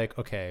 It's just like,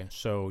 okay,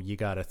 so you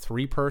got a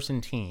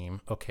 3-person team,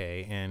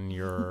 okay, and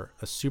you're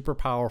a super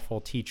powerful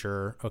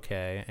teacher,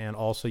 okay, and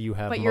also you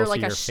have most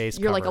of your face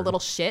covered. You're like a little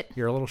shit.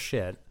 You're a little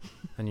shit,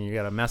 and you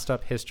got a messed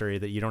up history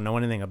that you don't know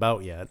anything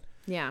about yet.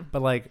 Yeah.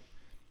 But like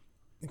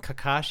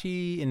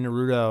Kakashi and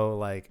Naruto,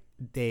 like,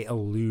 they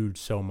allude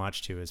so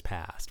much to his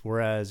past,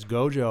 whereas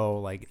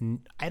Gojo, like,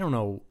 I don't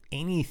know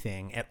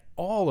anything at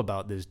all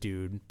about this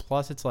dude.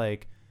 Plus it's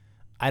like,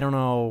 I don't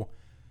know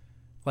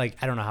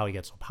how he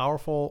gets so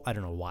powerful. I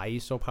don't know why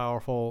he's so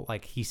powerful.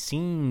 Like, he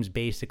seems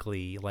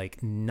basically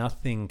like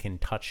nothing can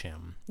touch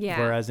him. Yeah.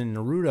 Whereas in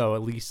Naruto,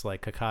 at least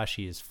like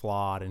Kakashi is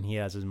flawed and he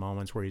has his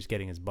moments where he's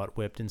getting his butt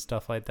whipped and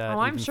stuff like that. Oh,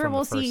 I'm sure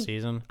we'll see.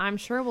 Season. I'm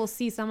sure we'll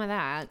see some of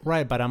that.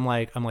 Right, but I'm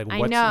like, what's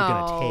he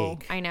gonna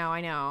take? I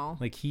know.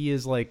 Like, he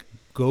is like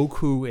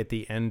Goku at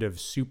the end of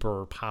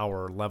super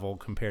power level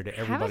compared to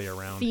everybody around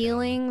him. I have a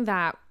feeling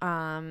that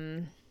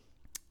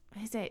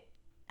what is it?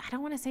 I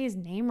don't want to say his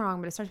name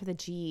wrong, but it starts with a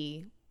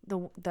G.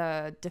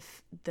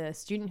 The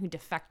student who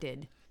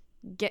defected.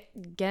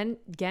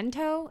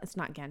 Gento? It's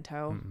not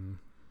Gento.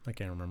 I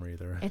can't remember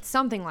either. It's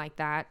something like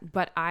that,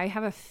 but I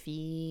have a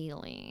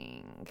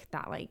feeling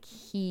that like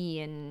he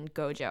and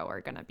Gojo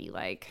are gonna be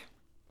like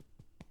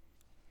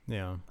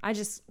Yeah. I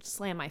just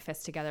slammed my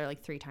fist together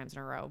like 3 times in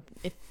a row.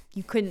 If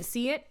you couldn't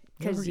see it,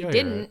 because you You'll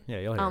hear didn't, it. Yeah,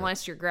 you'll hear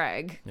unless you're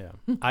Greg. it.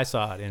 Yeah. I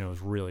saw it and it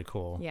was really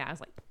cool. Yeah, I was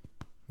like,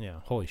 Yeah.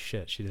 Holy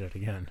shit, she did it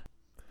again.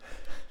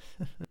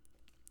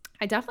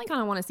 I definitely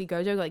kind of want to see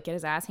Gojo like get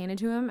his ass handed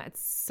to him at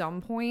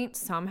some point,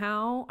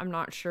 somehow. I'm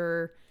not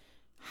sure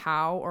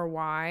how or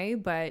why,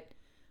 but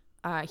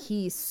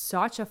he's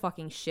such a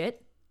fucking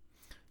shit.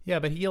 Yeah,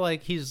 but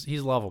he's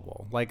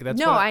lovable. Like that's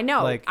No, what, I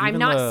know. Like, I'm even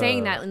not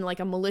saying that in like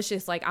a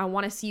malicious, like I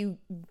want to see you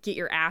get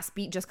your ass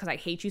beat just because I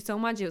hate you so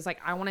much. It was like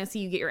I want to see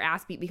you get your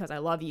ass beat because I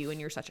love you and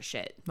you're such a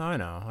shit. No, I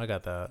know. I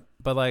got that.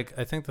 But like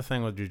I think the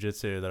thing with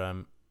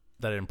jujitsu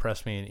that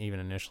impressed me even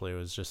initially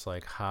was just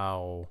like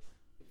how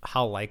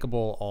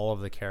likable all of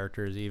the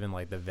characters, even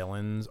like the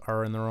villains,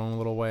 are in their own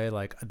little way.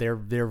 Like they're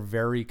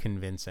very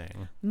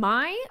convincing.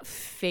 My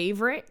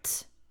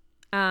favorite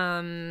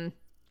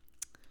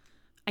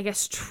I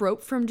guess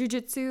trope from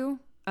jujitsu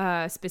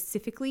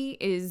specifically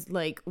is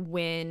like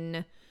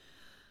when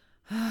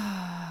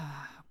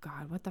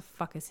God, what the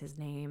fuck is his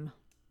name?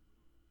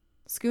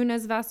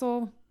 Skuna's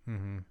vessel.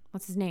 Mm-hmm.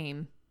 What's his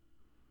name?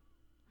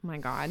 Oh my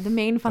God, the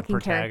main fucking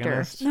character.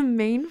 protagonist? The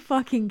main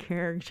fucking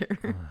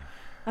character.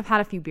 I've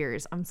had a few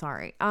beers. I'm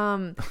sorry.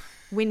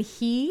 When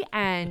he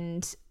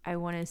and I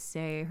want to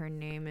say her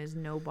name is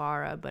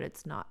Nobara, but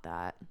it's not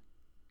that.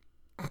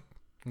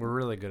 We're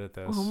really good at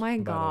this. Oh my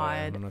by the way.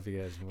 I God. don't know if you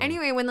guys know.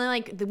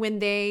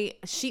 Anyway,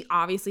 she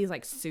obviously is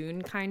like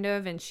soon kind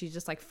of, and she's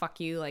just like, fuck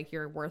you, like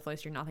you're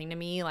worthless, you're nothing to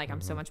me, like I'm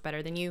so much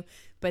better than you.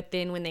 But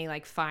then when they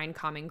like find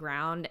common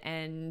ground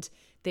and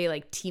they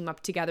like team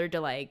up together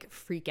to like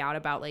freak out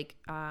about like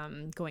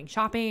going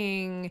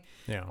shopping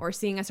or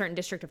seeing a certain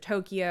district of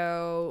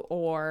Tokyo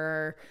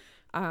or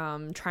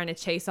trying to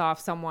chase off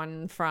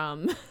someone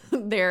from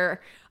their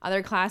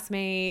other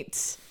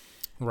classmate.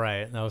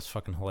 Right, that was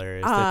fucking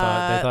hilarious. They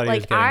thought he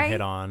was getting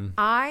hit on.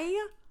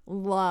 I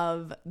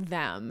love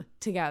them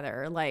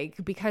together,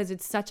 like because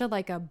it's such a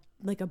like a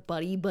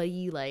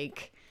buddy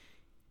like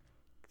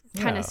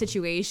kind of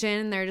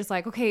situation. They're just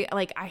like, okay,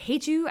 like I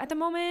hate you at the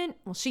moment.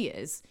 Well, she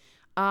is,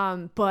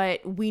 but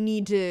we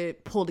need to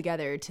pull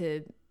together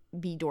to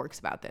be dorks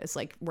about this,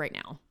 like right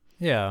now.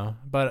 Yeah,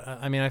 but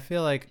I mean, I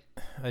feel like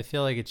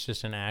it's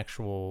just an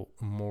actual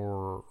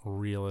more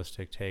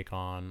realistic take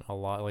on a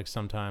lot. Like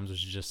sometimes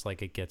it's just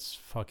like it gets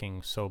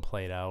fucking so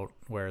played out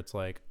where it's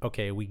like,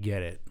 okay, we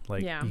get it.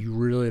 Like you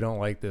really don't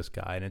like this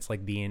guy, and it's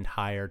like the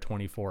entire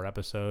 24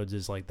 episodes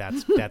is like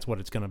that's what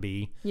it's gonna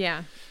be.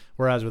 Yeah.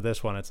 Whereas with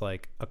this one, it's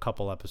like a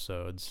couple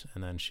episodes,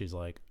 and then she's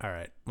like, all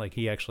right, like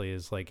he actually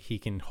is like he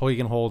can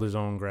hold his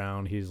own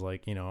ground. He's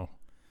like, you know.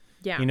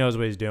 Yeah. He knows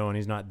what he's doing.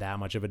 He's not that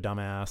much of a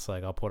dumbass.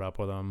 Like, I'll put up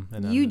with him.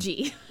 And then,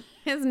 Yuji.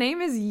 His name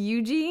is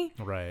Yuji.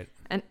 Right.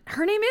 And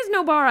her name is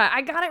Nobara.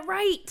 I got it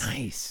right.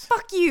 Nice.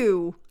 Fuck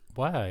you.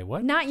 Why?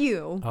 What? Not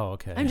you. Oh,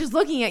 okay. I'm just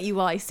looking at you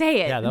while I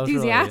say it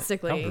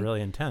enthusiastically. That was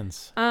really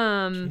intense.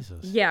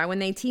 Jesus. Yeah, when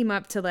they team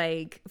up to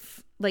like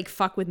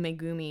fuck with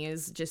Megumi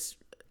is just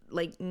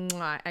like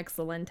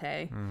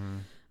excelente.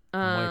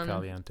 Muy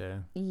caliente.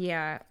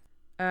 Yeah.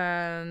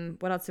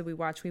 What else did we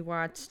watch? We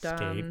watched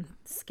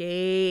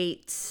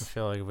Skate. I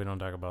feel like if we don't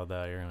talk about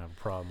that, you're gonna have a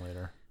problem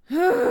later.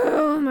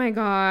 Oh my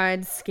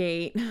God,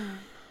 Skate.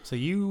 So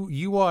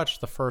you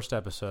watched the first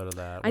episode of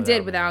that. I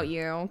did without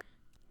you.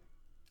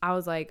 I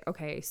was like,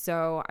 okay,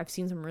 so I've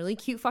seen some really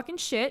cute fucking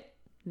shit,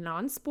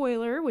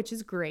 non-spoiler, which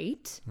is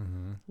great.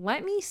 Mm-hmm.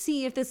 Let me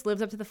see if this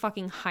lives up to the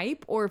fucking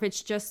hype or if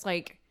it's just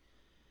like.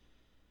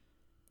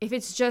 If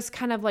it's just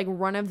kind of like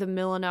run of the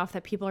mill enough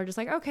that people are just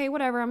like, okay,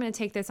 whatever, I'm going to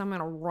take this, I'm going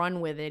to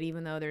run with it,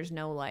 even though there's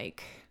no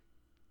like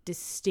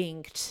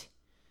distinct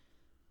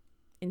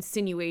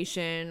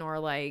insinuation or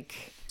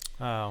like.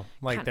 Oh,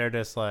 like they're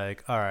just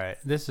like, all right,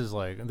 this is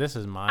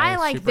my. I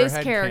like this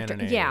character.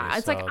 canon-y, Yeah,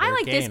 it's so like I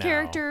like they're this gay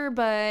character,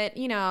 but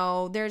you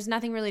know, there's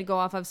nothing really to go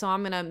off of, so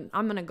I'm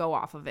gonna go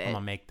off of it. I'm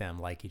gonna make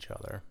them like each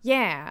other.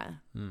 Yeah.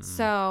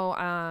 So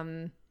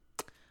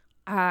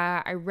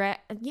I read,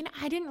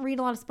 I didn't read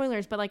a lot of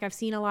spoilers, but like I've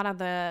seen a lot of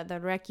the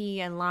Reki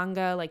and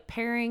Langa like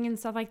pairing and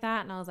stuff like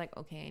that, and I was like,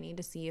 okay, I need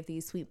to see if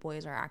these sweet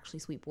boys are actually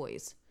sweet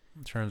boys.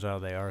 It turns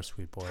out they are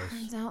sweet boys.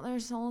 Turns out they're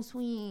so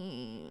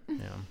sweet.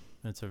 Yeah,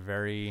 it's a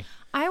very.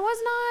 I was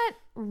not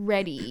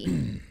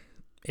ready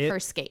for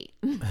Skate.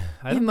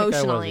 I don't emotionally.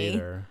 think I was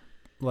either.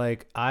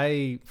 Like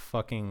I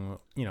fucking,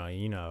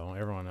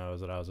 everyone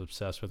knows that I was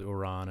obsessed with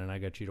Uran, and I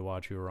got you to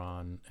watch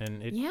Uran,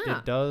 and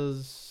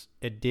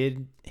it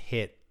did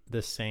hit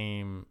the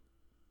same,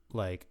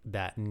 like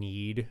that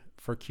need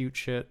for cute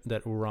shit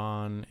that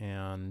Uran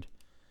and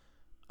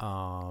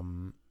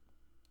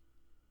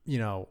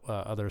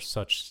other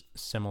such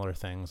similar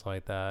things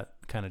like that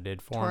kind of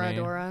did for me.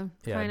 Toradora,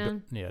 kind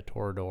of. Yeah,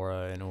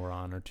 Toradora and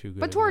Uran are two good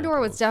But Toradora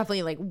was examples.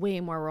 definitely like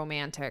way more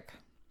romantic.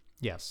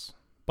 Yes,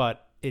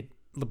 but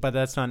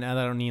that's not. I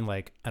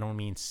don't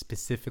mean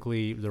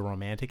specifically the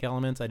romantic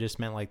elements. I just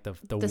meant like the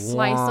warm,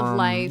 slice of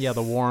life. Yeah,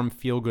 the warm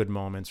feel good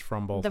moments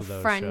from both the of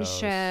those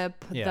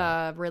friendship, shows.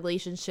 Yeah. the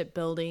relationship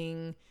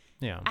building.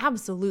 Yeah,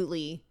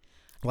 absolutely.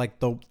 like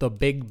the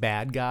big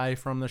bad guy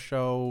from the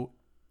show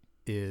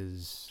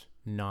is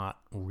not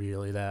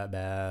really that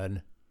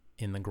bad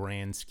in the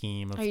grand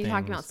scheme of Are you things.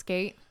 talking about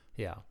Skate?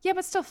 Yeah. Yeah,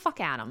 but still, fuck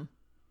Adam.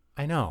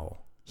 I know.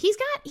 He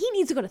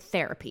needs to go to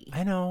therapy.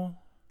 I know.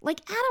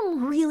 Like,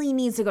 Adam really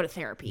needs to go to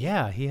therapy.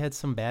 Yeah, he had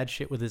some bad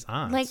shit with his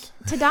aunts. Like,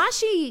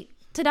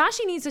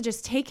 Tadashi needs to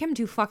just take him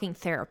to fucking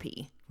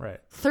therapy. Right.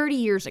 30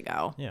 years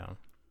ago. Yeah.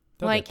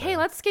 Like, hey,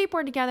 let's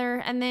skateboard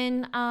together and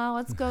then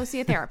let's go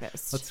see a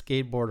therapist. Let's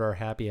skateboard our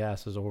happy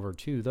asses over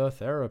to the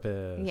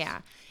therapist.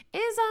 Yeah.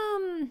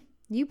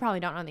 You probably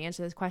don't know the answer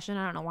to this question.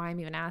 I don't know why I'm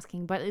even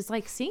asking, but is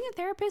like seeing a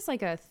therapist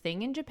like a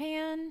thing in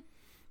Japan?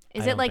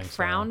 Is it like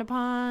frowned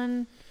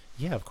upon?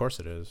 Yeah, of course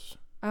it is.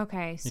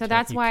 Okay, so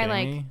that's why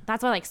me?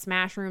 like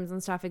smash rooms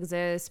and stuff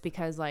exist,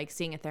 because like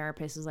seeing a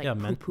therapist is like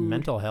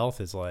mental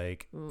health is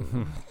like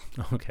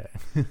okay.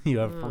 you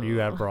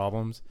have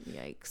problems.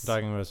 Yikes. I'm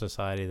talking about a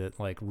society that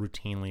like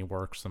routinely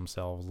works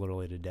themselves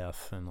literally to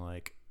death and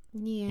like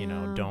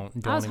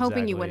don't I was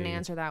hoping you wouldn't exactly-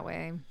 answer that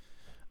way.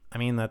 I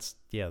mean that's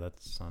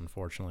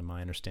unfortunately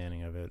my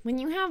understanding of it. When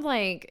you have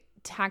like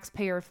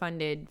taxpayer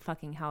funded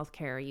fucking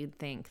healthcare, you'd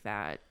think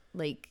that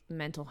like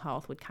mental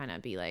health would kind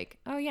of be like,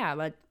 oh yeah,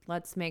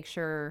 let's make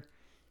sure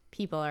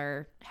people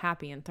are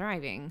happy and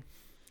thriving.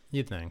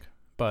 You'd think,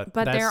 but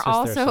But that's they're just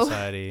also their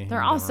society. they're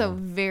in also general.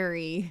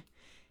 very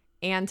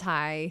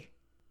anti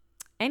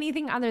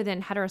anything other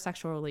than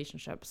heterosexual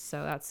relationships.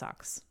 So that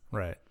sucks.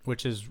 Right.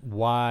 Which is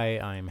why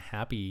I'm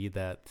happy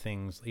that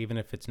things, even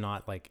if it's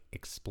not like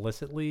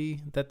explicitly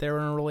that they're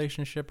in a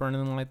relationship or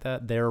anything like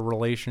that, their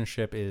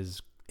relationship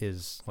is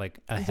like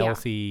a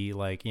healthy,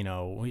 like,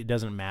 it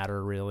doesn't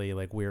matter really.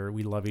 Like we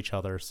love each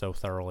other so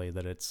thoroughly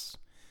that it's,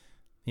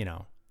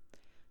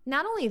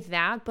 Not only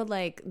that, but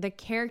like the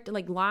character,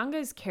 like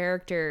Langa's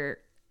character,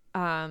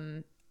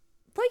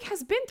 like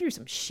has been through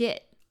some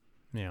shit.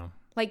 Yeah.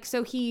 Like,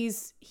 so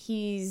he's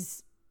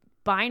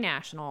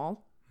binational.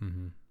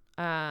 Mm-hmm.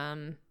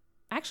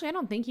 Actually, I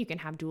don't think you can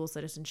have dual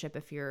citizenship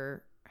if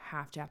you're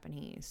half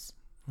Japanese.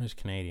 He's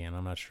Canadian.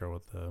 I'm not sure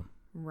what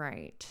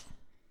Right.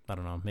 I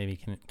don't know. Maybe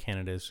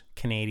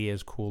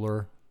Canadia's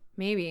cooler.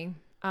 Maybe.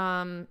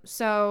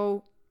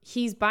 So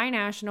he's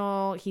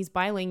binational. He's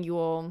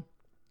bilingual.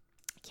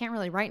 Can't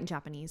really write in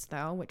Japanese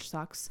though, which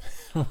sucks.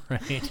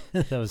 Right.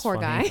 That was Poor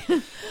funny.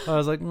 guy. I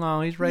was like, no,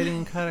 he's writing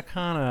in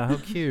katakana. How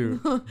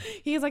cute.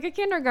 He's like a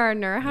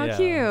kindergartner. How Yeah,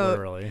 cute.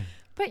 Literally.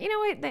 But you know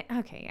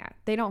what?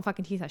 They don't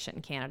fucking teach that shit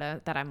in Canada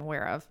that I'm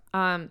aware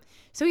of.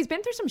 So he's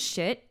been through some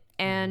shit,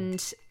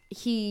 and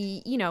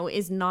he,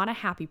 is not a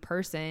happy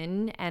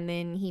person. And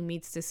then he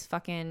meets this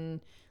fucking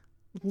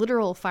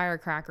literal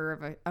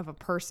firecracker of a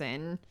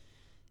person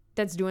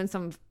that's doing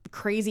some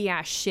crazy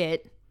ass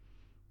shit,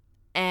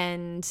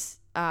 and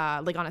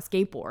like on a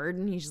skateboard,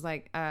 and he's just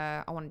like,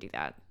 I want to do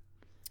that.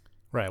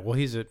 Right. Well,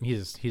 he's a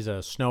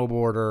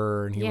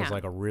snowboarder, and he Yeah. was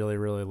like a really,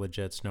 really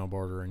legit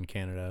snowboarder in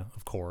Canada,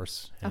 of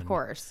course. Of And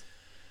course.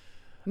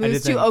 I did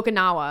Moves to think-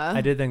 Okinawa, I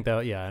did think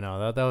that. Yeah, I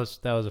know that was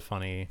a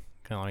funny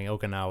kind of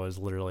like Okinawa is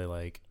literally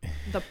like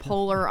the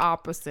polar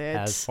opposite.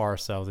 as far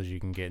south as you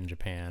can get in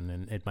Japan,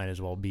 and it might as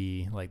well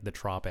be like the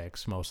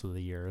tropics most of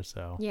the year.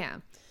 So Yeah.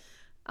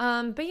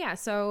 But yeah,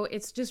 so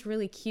it's just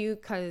really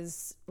cute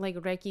because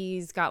like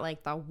Reki's got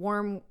like the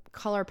warm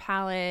color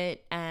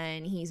palette,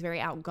 and he's very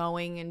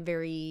outgoing and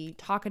very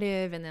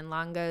talkative, and then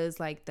Langa's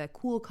like the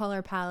cool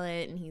color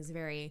palette, and he's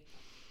very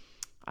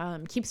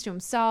keeps to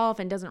himself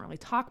and doesn't really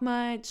talk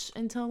much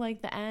until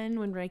like the end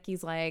when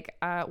Reki's like,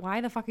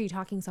 why the fuck are you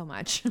talking so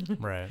much?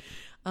 right.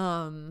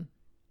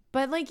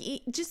 But like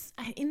just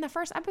in the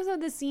first episode,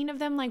 the scene of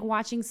them like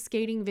watching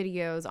skating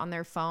videos on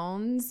their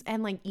phones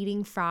and like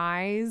eating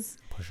fries,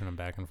 Pushing him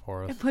back and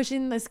forth.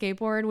 pushing the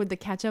skateboard with the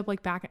ketchup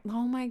like back.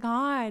 Oh my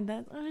god,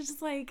 I was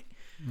just like,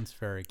 It's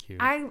very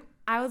cute. I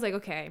was like,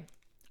 okay.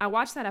 I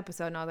watched that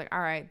episode and I was like, all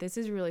right, this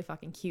is really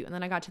fucking cute. And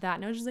then I got to that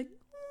and I was just like,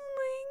 oh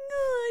my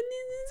god,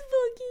 this is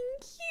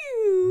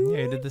fucking cute.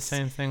 Yeah, he did the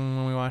same thing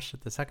when we watched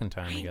it the second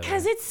time together.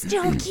 Because it's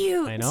still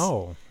cute. I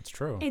know. It's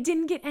true. It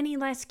didn't get any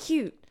less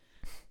cute.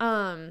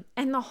 And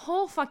the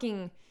whole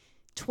fucking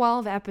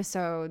 12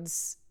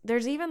 episodes,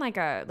 there's even like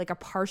a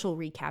partial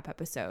recap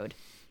episode,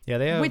 Yeah,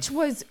 they have, which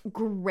was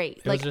great.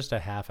 it Like, was just a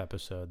half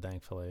episode,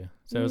 thankfully.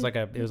 So it was like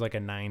a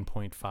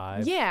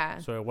 9.5. yeah.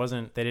 So it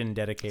wasn't. They didn't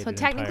dedicate. So an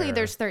technically entire-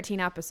 there's 13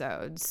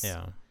 episodes.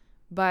 Yeah.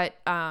 But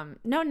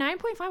no,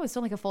 9.5 was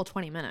still like a full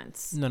 20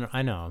 minutes. No,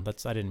 I know.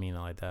 I didn't mean it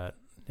like that.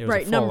 It was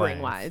Right, a full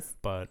numbering length, wise.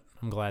 But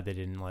I'm glad they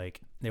didn't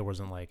like. It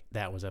wasn't like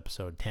that was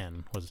episode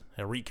 10. Was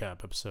a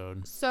recap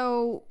episode.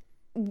 So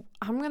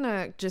I'm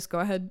gonna just go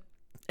ahead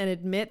and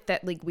admit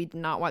that like we did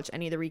not watch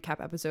any of the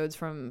recap episodes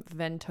from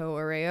Vento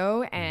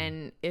Oreo,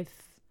 and if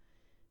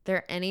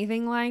they're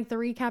anything like the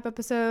recap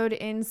episode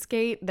in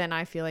Skate, then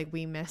I feel like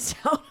we missed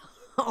out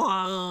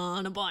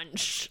on a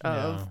bunch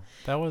of Yeah,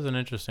 that was an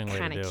interesting way to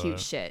kind do of cute it.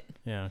 shit.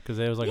 Yeah, because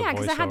there was like Yeah, a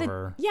because I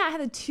voiceover. had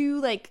the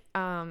two like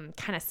kind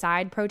of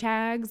side pro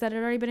tags that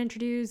had already been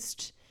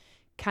introduced,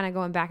 kind of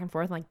going back and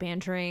forth, like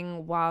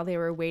bantering while they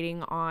were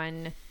waiting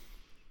on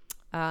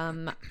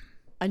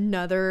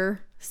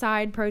another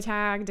side pro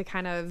tag to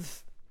kind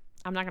of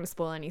I'm not going to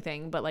spoil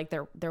anything, but like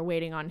they're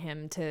waiting on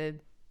him to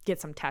get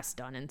some tests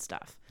done and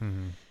stuff.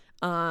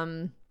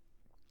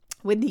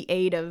 With the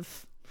aid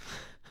of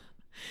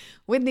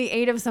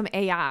some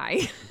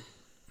AI.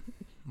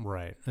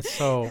 Right. It's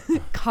so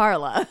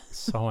Carla.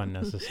 so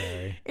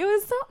unnecessary. It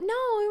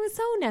was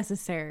so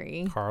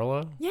necessary.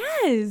 Carla?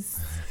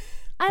 Yes.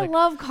 I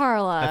love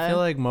Carla. I feel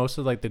like most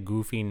of like the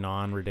goofy,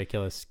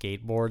 non-ridiculous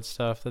skateboard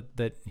stuff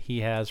that he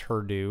has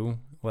her do,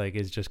 like,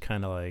 is just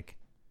kind of like,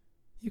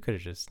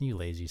 you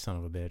lazy son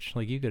of a bitch.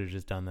 Like, you could have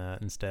just done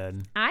that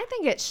instead. I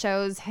think it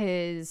shows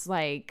his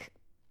like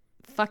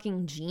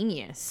fucking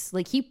genius.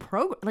 Like he's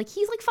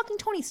like fucking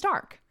Tony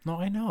Stark. No,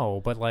 I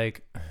know, but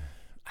like,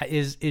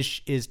 is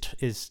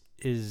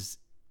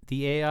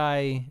the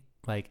AI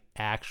like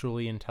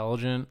actually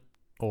intelligent,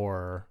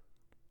 or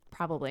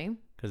Probably.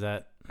 because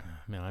that,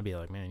 man, I'd be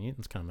like, man,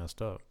 it's kind of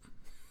messed up.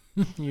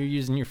 You're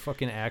using your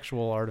fucking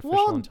actual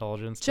artificial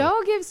intelligence.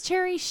 Joe gives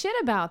Cherry shit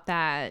about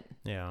that.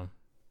 Yeah.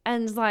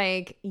 And is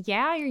like,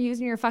 yeah, you're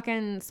using your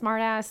fucking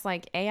smart ass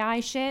like AI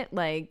shit.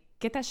 Like,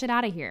 get that shit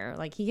out of here.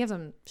 Like, he gives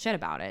him shit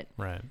about it.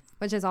 Right.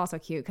 Which is also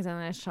cute because then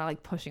they start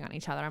like pushing on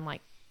each other. I'm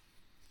like,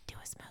 do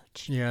a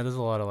smooch. Yeah, there's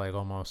a lot of like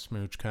almost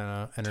smooch kind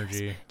of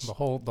energy. The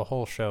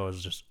whole show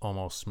is just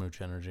almost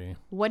smooch energy.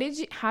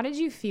 How did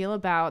you feel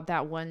about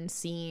that one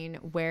scene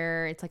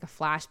where it's like a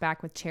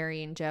flashback with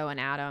Cherry and Joe and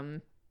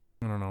Adam?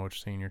 I don't know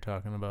which scene you're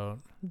talking about.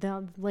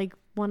 The like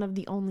one of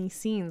the only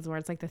scenes where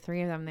it's like the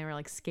three of them, they were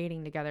like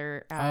skating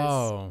together as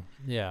Oh,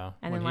 yeah.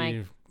 And when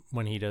then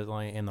when he does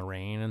like in the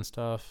rain and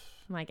stuff.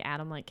 like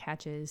Adam like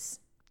catches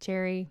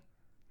Cherry.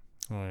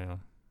 Oh yeah.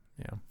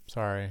 Yeah.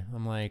 Sorry.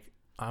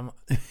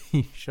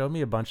 He showed me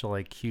a bunch of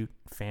like cute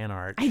fan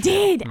art. I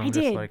did. And I'm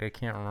just like, I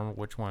can't remember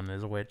which one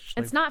is which.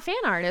 It's not fan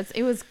art.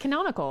 It was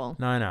canonical.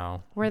 No, I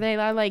know. Where they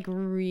are like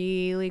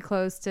really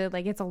close to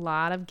like, it's a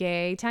lot of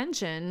gay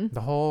tension.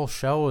 The whole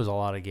show is a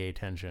lot of gay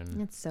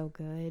tension. It's so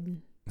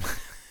good.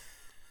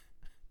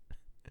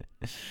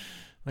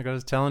 Like I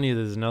was telling you,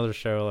 there's another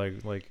show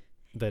like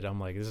that. I'm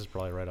like, this is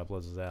probably right up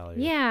Liz's alley.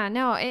 Yeah,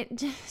 no,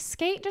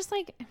 Skate just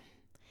like,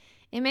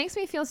 it makes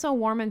me feel so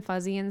warm and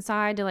fuzzy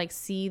inside to like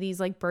see these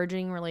like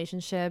burgeoning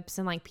relationships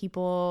and like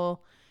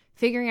people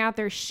figuring out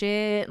their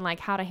shit and like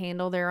how to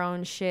handle their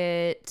own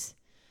shit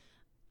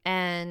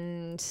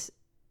and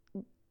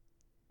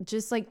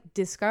just like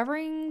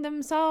discovering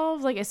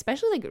themselves, like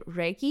especially like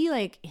Reiki,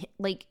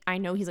 like I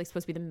know he's like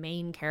supposed to be the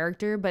main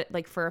character, but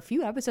like for a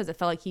few episodes it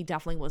felt like he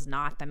definitely was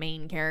not the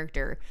main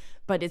character,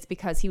 but it's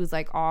because he was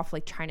like off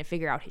like trying to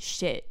figure out his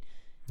shit.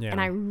 Yeah.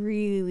 And I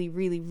really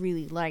really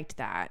really liked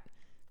that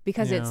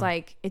because it's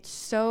like it's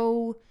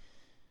so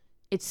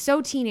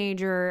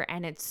teenager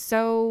and it's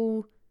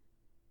so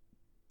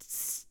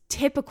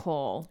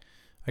typical,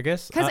 I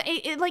guess, because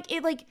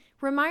it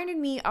reminded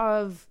me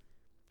of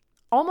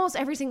almost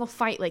every single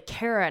fight like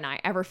Kara and I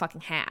ever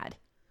fucking had.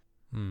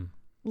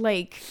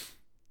 Like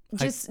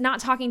just not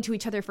talking to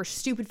each other for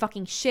stupid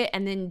fucking shit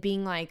and then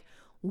being like,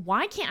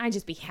 why can't I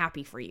just be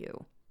happy for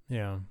you?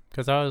 Yeah,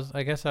 because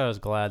I guess I was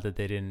glad that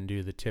they didn't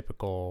do the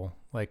typical,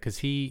 like, because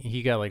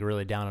he got like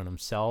really down on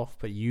himself,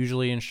 but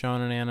usually in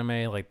shonen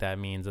anime, like that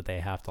means that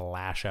they have to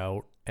lash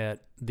out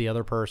at the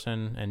other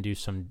person and do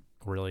some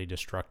really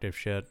destructive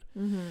shit.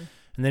 And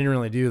they didn't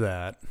really do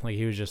that. Like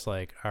he was just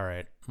like, all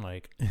right,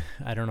 like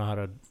I don't know how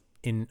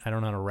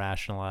to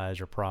rationalize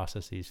or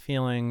process these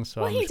feelings.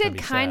 So well, he did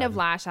kind of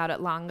lash out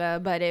at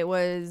Langa, but it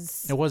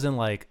wasn't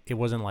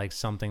like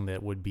something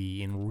that would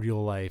be in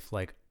real life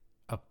like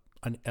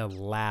a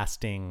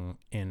lasting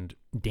and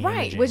damaging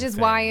right, which is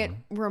thing. why it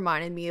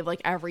reminded me of like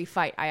every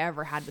fight I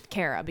ever had with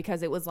Kara,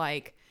 because it was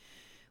like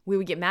we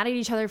would get mad at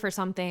each other for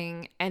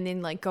something and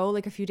then like go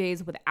like a few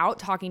days without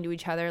talking to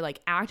each other, like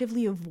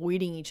actively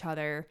avoiding each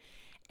other,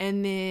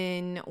 and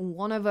then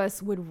one of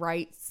us would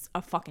write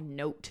a fucking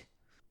note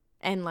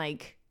and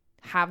like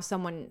have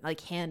someone like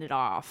hand it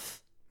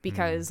off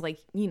because like,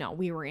 you know,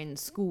 we were in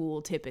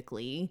school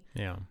typically,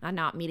 and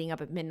not meeting up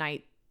at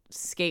midnight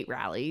skate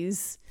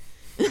rallies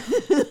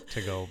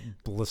to go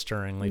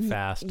blisteringly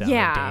fast down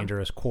a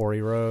dangerous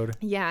quarry road.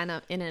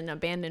 In an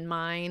abandoned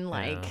mine,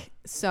 like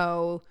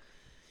so.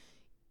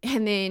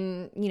 And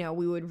then, you know,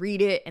 we would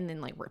read it and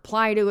then like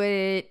reply to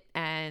it,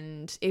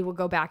 and it would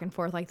go back and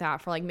forth like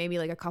that for like maybe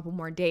like a couple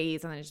more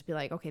days, and then just be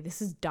like, okay,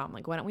 this is dumb,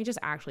 like why don't we just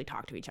actually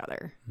talk to each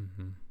other?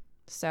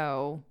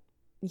 So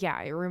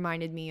yeah, it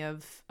reminded me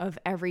of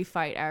every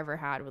fight I ever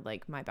had with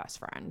like my best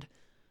friend.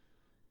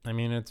 I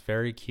mean, it's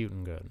very cute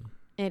and good.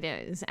 It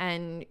is,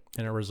 and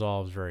it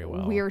resolves very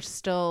well. We are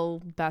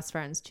still best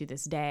friends to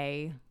this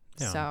day.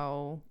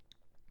 So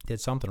did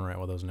something right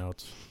with those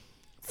notes.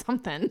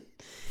 Something.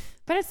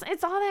 But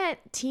it's all that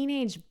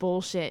teenage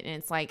bullshit, and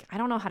it's like, I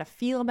don't know how to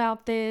feel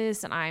about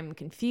this, and I'm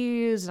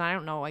confused, and I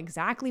don't know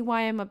exactly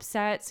why I'm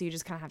upset, so you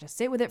just kind of have to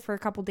sit with it for a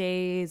couple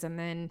days, and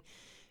then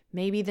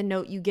maybe the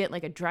note you get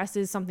like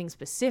addresses something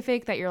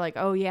specific that you're like,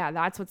 oh yeah,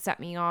 that's what set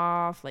me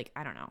off. Like,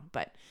 I don't know,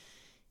 but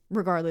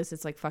regardless,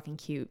 it's like fucking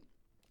cute.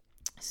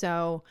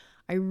 So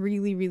I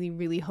really, really,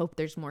 really hope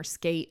there's more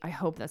skate. I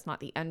hope that's not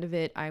the end of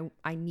it.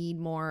 I need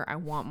more. I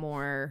want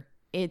more.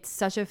 it's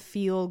such a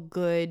feel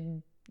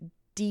good,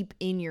 deep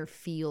in your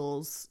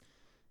feels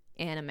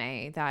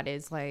anime that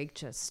is like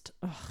just,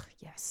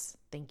 yes,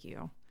 thank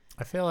you.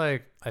 I feel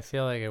like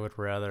I would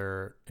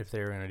rather, if they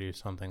were gonna do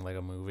something like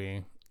a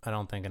movie, I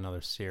don't think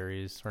another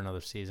series or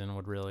another season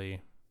would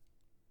really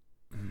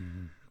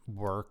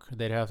work.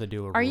 They'd have to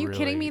do a Are you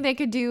kidding me? They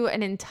could do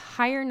an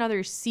entire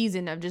another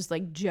season of just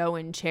like Joe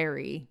and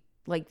Cherry,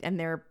 like, and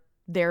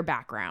their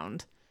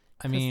background.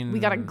 I mean, we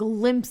got a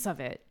glimpse of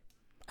it.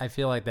 I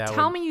feel like that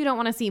Tell me you don't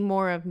want to see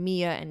more of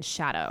Mia and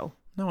Shadow.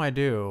 No, I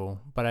do,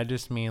 but I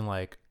just mean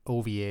like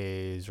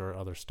OVAs or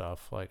other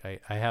stuff. Like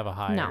I have a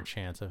higher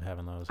chance of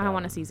having those. I don't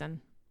want a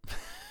season.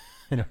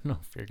 I don't know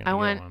if you're gonna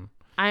get one.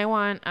 I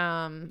want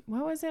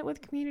what was it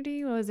with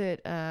Community? What was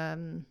it?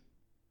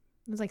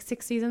 It was like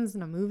 6 seasons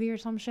in a movie or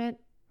some shit.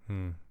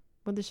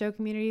 With the show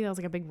Community, that was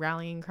like a big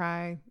rallying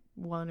cry.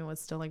 One was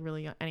still like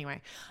really young.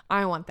 Anyway,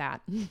 I want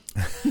that.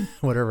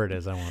 Whatever it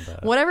is, I want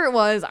that. Whatever it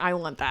was, I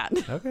want that.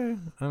 Okay.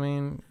 I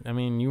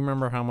mean, you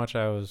remember how much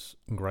I was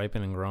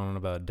griping and groaning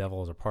about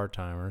Devil as a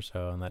part-timer,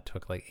 and that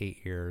took like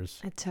 8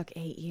 years. It took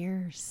 8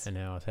 years. And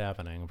now it's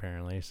happening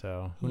apparently,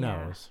 so who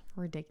knows?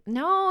 Ridiculous.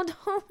 No,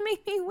 don't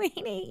make me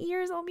wait 8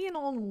 years. I'll be an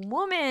old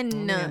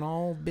woman. I'll be an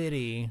old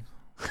biddy.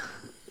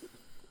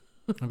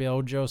 I'll be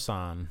old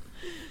Joe-san.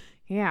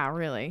 Yeah,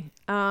 really.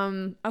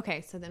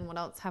 Okay, so then what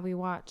else have we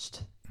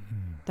watched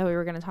that we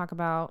were going to talk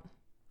about?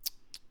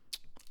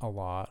 A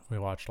lot. We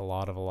watched a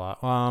lot.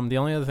 The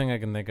only other thing I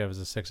can think of is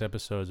the 6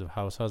 episodes of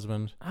House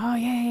Husband. Oh,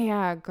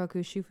 yeah. Goku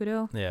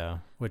Shufudo. Yeah,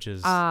 which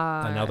is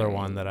another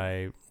one that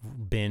I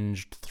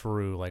binged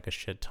through like a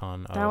shit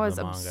ton of the manga.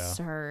 That was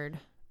absurd.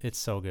 It's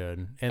so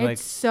good. And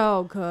it's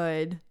so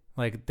good.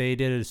 Like they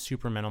did a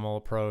super minimal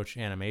approach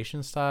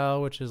animation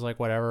style, which is like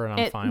whatever, and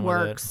I'm fine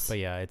with it. But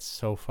yeah, it's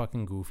so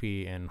fucking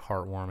goofy and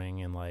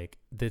heartwarming, and like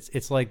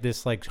it's like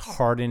this like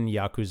hardened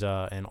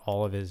yakuza and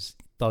all of his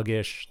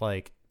thuggish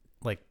like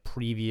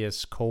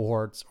previous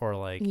cohorts or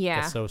like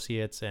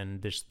associates,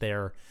 and just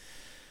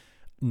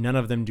none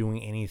of them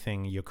doing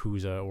anything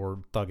yakuza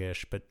or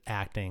thuggish, but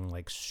acting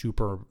like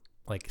super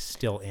like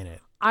still in it.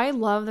 I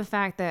love the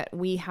fact that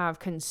we have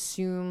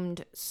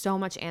consumed so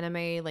much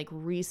anime like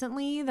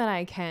recently that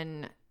I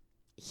can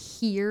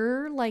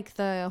hear like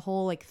the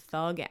whole like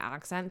thug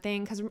accent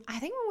thing, because I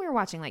think when we were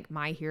watching like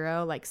My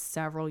Hero like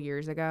several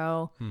years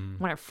ago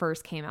when it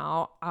first came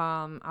out,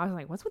 I was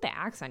like, what's with the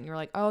accent? You were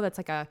like, oh, that's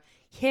like a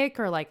hick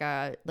or like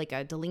a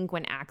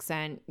delinquent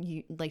accent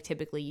you like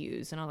typically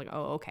use. And I was like,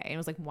 oh, okay. And it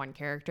was like one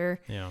character.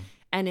 Yeah.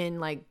 And in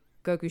like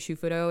Goku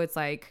Shufudo, it's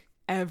like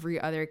every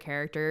other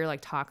character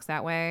like talks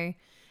that way.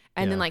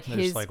 And then like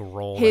his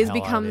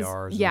becomes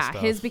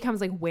his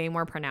becomes like way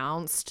more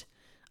pronounced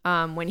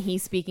when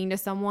he's speaking to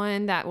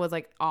someone that was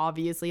like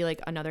obviously like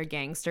another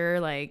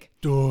gangster, like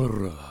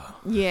Dora.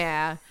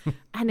 Yeah.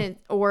 And it,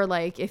 or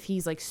like if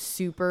he's like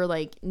super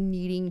like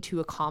needing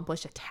to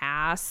accomplish a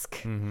task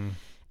and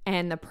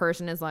the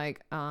person is like,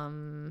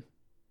 are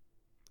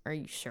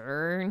you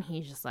sure? And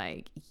he's just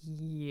like,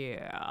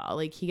 yeah.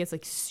 Like he gets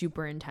like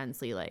super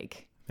intensely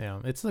like. Yeah,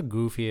 it's the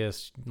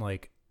goofiest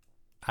like.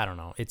 I don't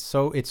know. It's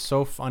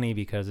so funny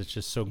because it's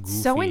just so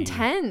goofy. So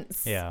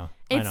intense. Yeah.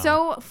 It's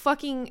so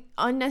fucking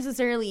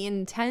unnecessarily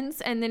intense,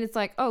 and then it's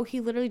like, oh,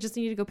 he literally just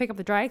needed to go pick up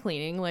the dry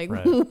cleaning. Like,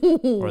 right.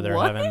 Or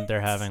they're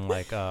having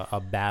like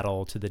a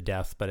battle to the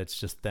death, but it's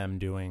just them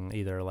doing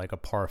either like a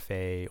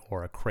parfait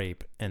or a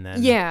crepe, and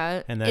then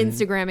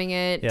Instagramming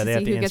it to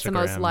see who gets the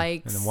most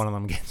likes. And then one of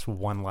them gets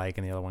 1 like,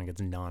 and the other one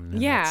gets none.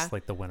 And that's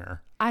like the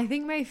winner. I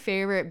think my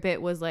favorite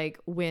bit was like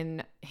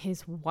when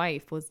his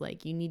wife was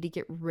like, "You need to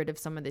get rid of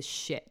some of this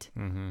shit."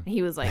 And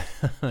he was like,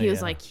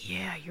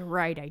 "Yeah, you're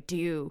right, I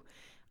do."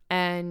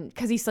 And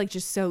because he's like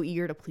just so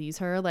eager to please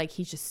her, like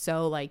he's just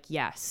so like,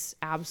 yes,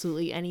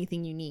 absolutely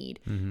anything you need,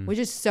 which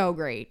is so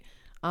great.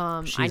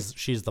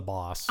 She's the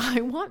boss.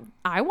 I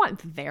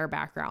want their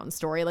background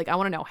story. Like I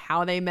want to know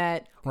how they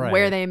met,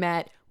 where they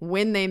met,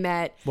 when they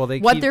met,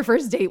 what their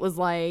first date was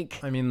like.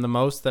 I mean, the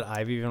most that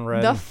I've even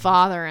read, the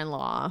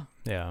father-in-law.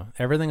 Yeah,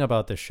 everything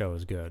about this show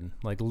is good.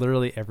 Like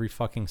literally every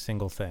fucking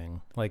single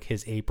thing. Like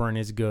his apron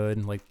is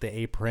good. Like the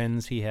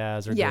aprons he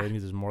has are good.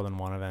 There's more than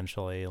one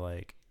eventually.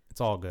 Like. It's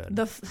all good.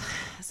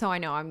 So I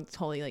know I'm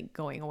totally like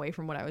going away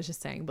from what I was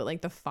just saying, but like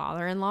the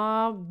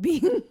father-in-law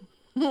being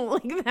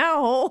like that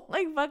whole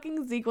like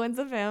fucking sequence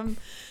of him,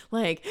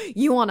 like,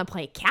 you want to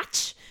play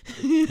catch?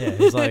 Yeah,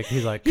 he's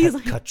like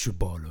catch your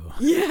ball.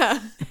 Yeah.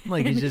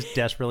 Like he's just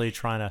desperately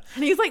trying to.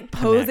 And he's like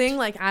posing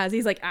like as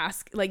he's like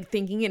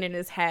thinking it in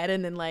his head,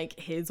 and then like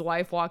his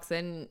wife walks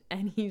in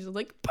and he's just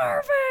like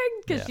perfect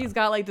because she's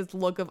got like this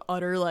look of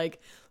utter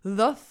like,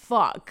 the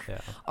fuck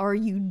are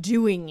you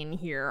doing in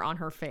here on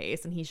her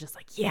face, and he's just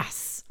like,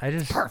 yes,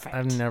 perfect.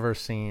 I've never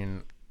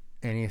seen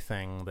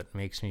anything that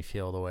makes me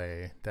feel the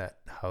way that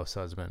House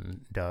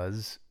Husband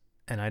does,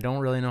 and I don't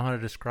really know how to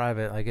describe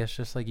it. I guess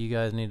just like you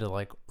guys need to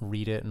like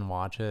read it and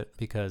watch it,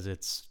 because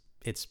it's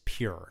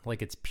pure,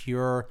 like it's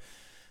pure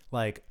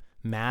like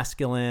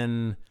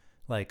masculine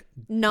like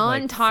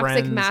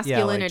non-toxic friends, masculinity.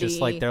 Yeah, like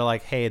just like they're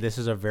like, hey, this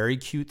is a very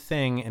cute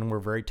thing and we're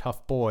very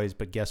tough boys,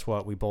 but guess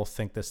what? We both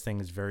think this thing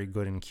is very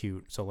good and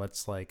cute. So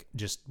let's like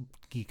just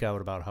geek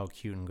out about how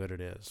cute and good it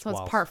is. So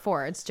it's part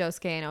 4. It's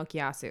Josuke and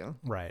Okuyasu.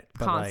 Right.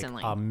 But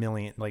Constantly. like a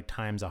million, like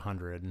times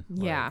 100.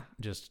 Yeah. Like,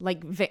 just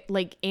like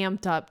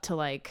amped up to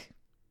like,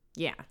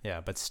 yeah. Yeah,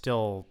 but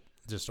still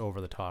just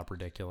over the top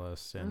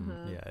ridiculous.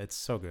 And yeah, it's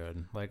so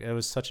good. Like it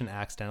was such an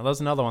accident. That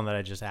was another one that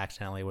I just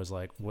accidentally was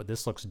like, what,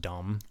 this looks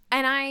dumb.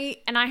 And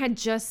I had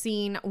just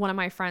seen one of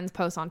my friends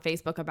post on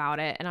Facebook about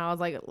it, and I was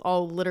like,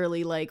 oh,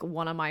 literally like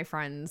one of my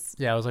friends.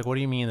 Yeah, I was like, what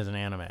do you mean there's an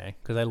anime?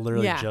 Because I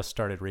literally just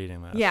started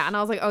reading this. Yeah, and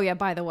I was like, oh yeah,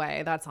 by the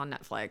way, that's on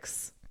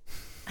Netflix.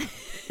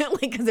 Like,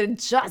 because it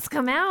just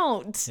come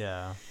out.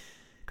 Yeah,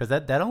 because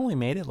that only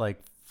made it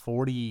like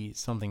 40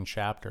 something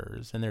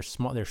chapters, and they're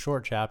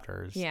short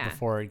chapters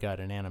before it got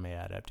an anime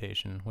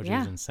adaptation, which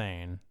is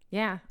insane.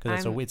 Yeah,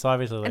 because it's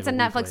obviously like it's a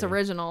Netflix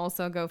original,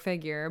 so go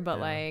figure. But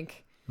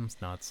like,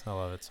 it's nuts. I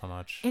love it so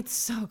much. It's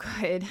so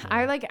good.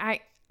 Yeah.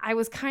 I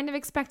was kind of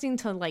expecting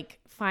to like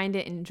find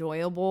it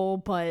enjoyable,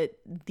 but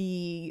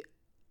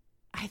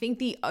I think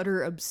the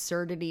utter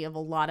absurdity of a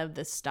lot of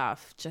this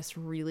stuff just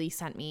really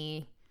sent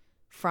me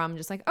from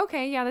just like,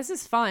 okay, yeah, this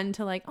is fun,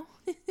 to like, oh,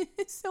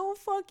 it's so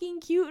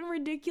fucking cute and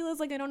ridiculous.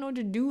 Like, I don't know what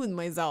to do with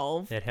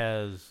myself. It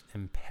has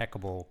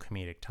impeccable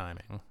comedic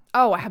timing.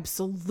 Oh,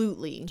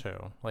 absolutely.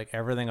 Too. Like,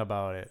 everything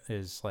about it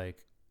is like,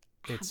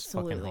 it's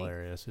fucking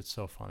hilarious. It's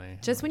so funny.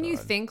 Just when you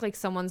think like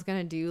someone's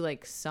gonna do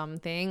like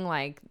something,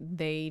 like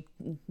they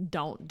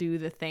don't do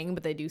the thing,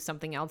 but they do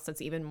something else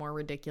that's even more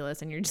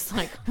ridiculous, and you're just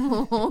like,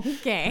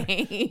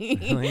 okay.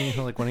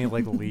 Like when he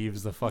like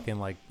leaves the fucking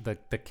like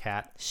the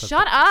cat.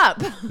 Shut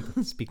up.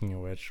 Speaking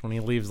of which, when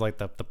he leaves like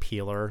the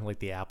peeler, like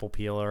the apple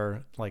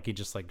peeler, like he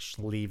just like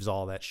leaves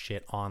all that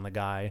shit on the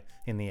guy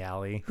in the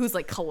alley who's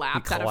like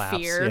collapsed out of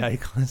fear. Yeah,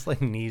 his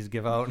like knees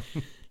give out.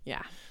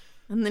 Yeah.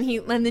 And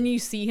then you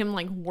see him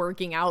like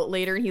working out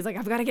later, and he's like,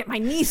 I've got to get my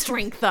knee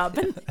strength up.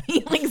 And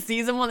he like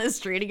sees him on the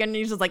street again, and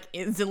he's just like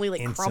instantly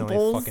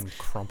crumples. Fucking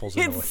crumples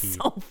into a heap. It's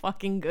so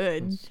fucking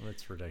good.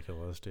 It's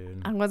ridiculous,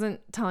 dude. I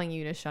wasn't telling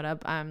you to shut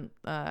up.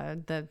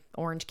 The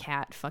orange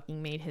cat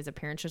fucking made his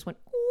appearance. Just went.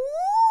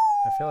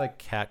 Ooh! I feel like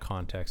cat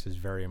context is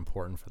very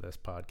important for this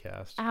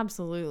podcast.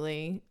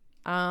 Absolutely.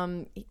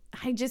 I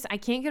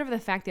can't get over the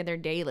fact the other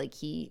day, like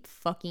he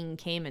fucking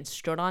came and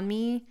stood on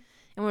me,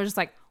 and we're just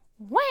like,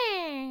 wah.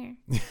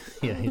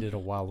 Yeah, he did a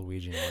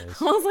Waluigi noise.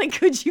 I was like,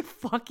 could you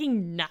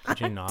fucking not?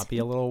 Could you not be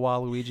a little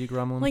Waluigi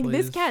gremlin, like,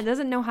 please? This cat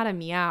doesn't know how to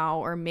meow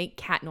or make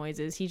cat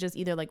noises. He's just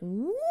either like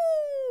woo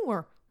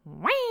or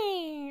wah.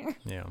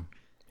 Yeah,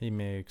 he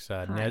makes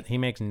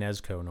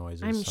Nezuko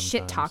noises. I'm sometimes.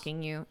 shit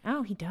talking you.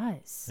 Oh, he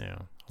does. Yeah.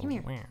 Come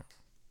here.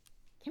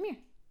 Come here.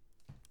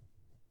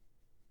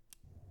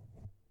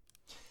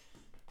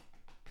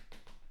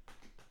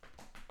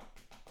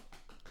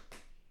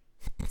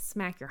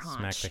 Smack your haunch.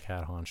 Smack the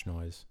cat haunch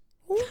noise.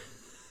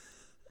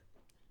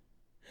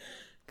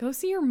 Go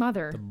see your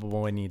mother. The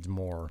boy needs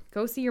more.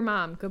 Go see your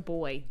mom. Good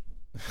boy.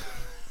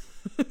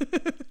 God,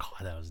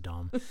 that was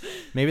dumb.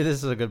 Maybe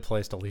this is a good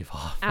place to leave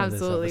off.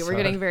 Absolutely. We're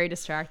getting very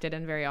distracted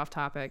and very off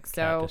topic.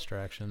 So cat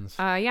distractions.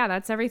 Yeah,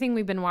 that's everything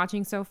we've been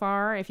watching so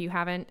far. If you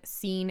haven't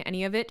seen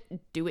any of it,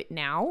 do it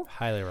now.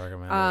 Highly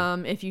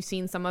recommend it. If you've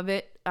seen some of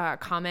it,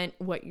 comment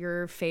what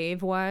your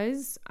fave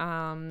was.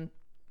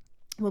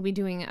 We'll be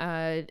doing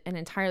an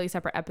entirely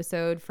separate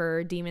episode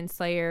for Demon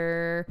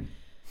Slayer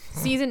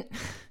season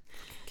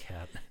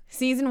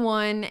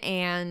 1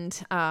 and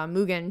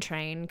Mugen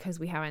Train, because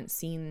we haven't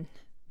seen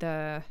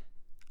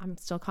I'm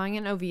still calling it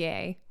an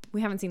OVA.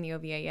 We haven't seen the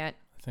OVA yet.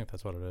 I think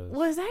that's what it is.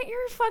 Was that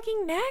your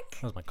fucking neck?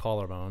 That was my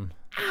collarbone.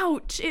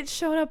 Ouch! It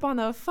showed up on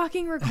the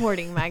fucking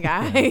recording, my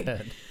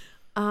guy.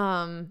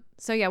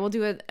 So yeah, we'll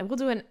do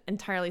an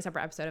entirely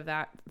separate episode of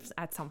that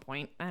at some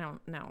point. I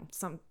don't know,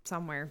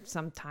 somewhere,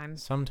 sometime,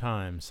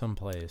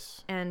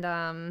 someplace.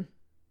 And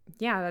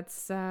yeah,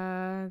 that's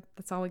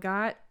all we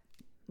got.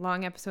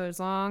 Long episodes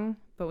long,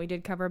 but we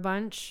did cover a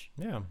bunch.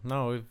 Yeah,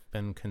 no, we've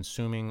been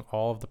consuming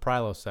all of the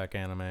Prilosec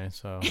anime,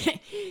 so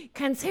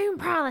consume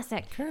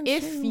Prilosec.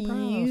 If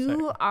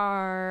you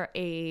are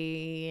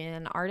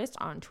an artist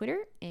on Twitter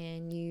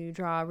and you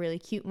draw really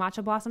cute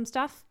matcha blossom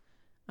stuff,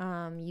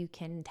 you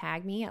can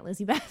tag me at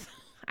Lizzie Beth.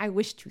 I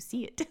wish to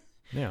see it.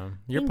 Yeah,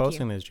 you're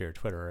posting these to your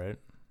Twitter, right?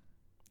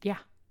 Yeah.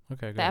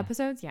 Okay, good. The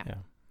episodes, yeah. Yeah,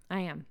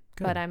 I am.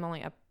 Good. But I'm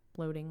only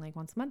uploading like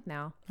once a month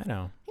now. I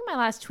know. I think my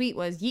last tweet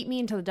was, "Yeet me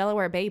into the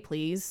Delaware Bay,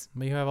 please."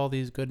 But you have all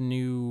these good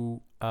new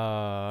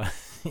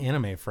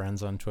anime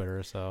friends on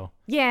Twitter, so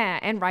yeah,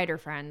 and writer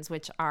friends,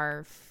 which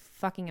are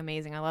fucking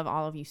amazing. I love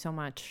all of you so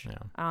much. Yeah.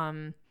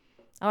 I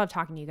love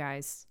talking to you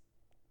guys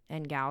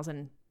and gals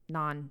and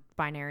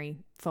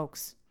non-binary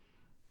folks.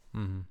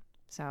 Mm-hmm.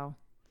 So.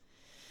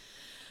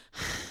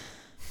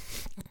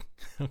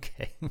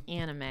 Okay.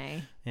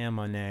 Anime.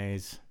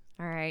 Amanes.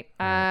 All right.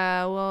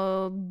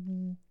 We'll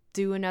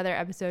do another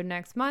episode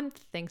next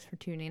month. Thanks for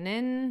tuning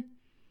in.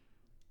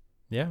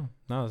 Yeah.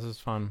 No, this is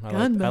fun.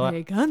 Gun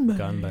buddy. Gun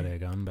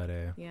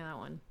buddy. Yeah, that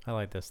one. I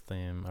like this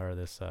theme or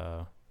this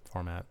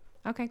format.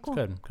 Okay, cool. It's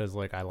good because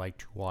like I like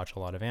to watch a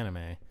lot of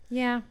anime.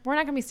 Yeah, we're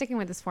not gonna be sticking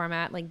with this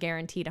format, like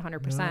guaranteed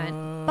 100%.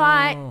 No.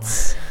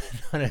 But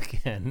Not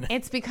again.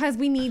 it's because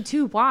we need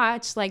to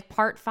watch like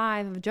part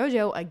 5 of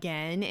JoJo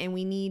again, and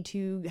we need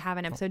to have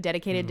an episode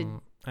dedicated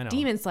to I know.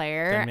 Demon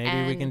Slayer. Then maybe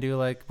and we can do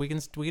like we can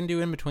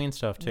do in between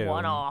stuff too.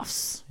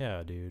 one-offs.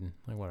 Yeah, dude.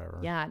 Like whatever.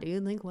 Yeah,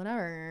 dude. Like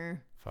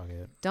whatever. Fuck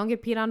it. Don't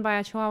get peed on by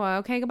a chihuahua.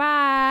 Okay,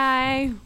 goodbye.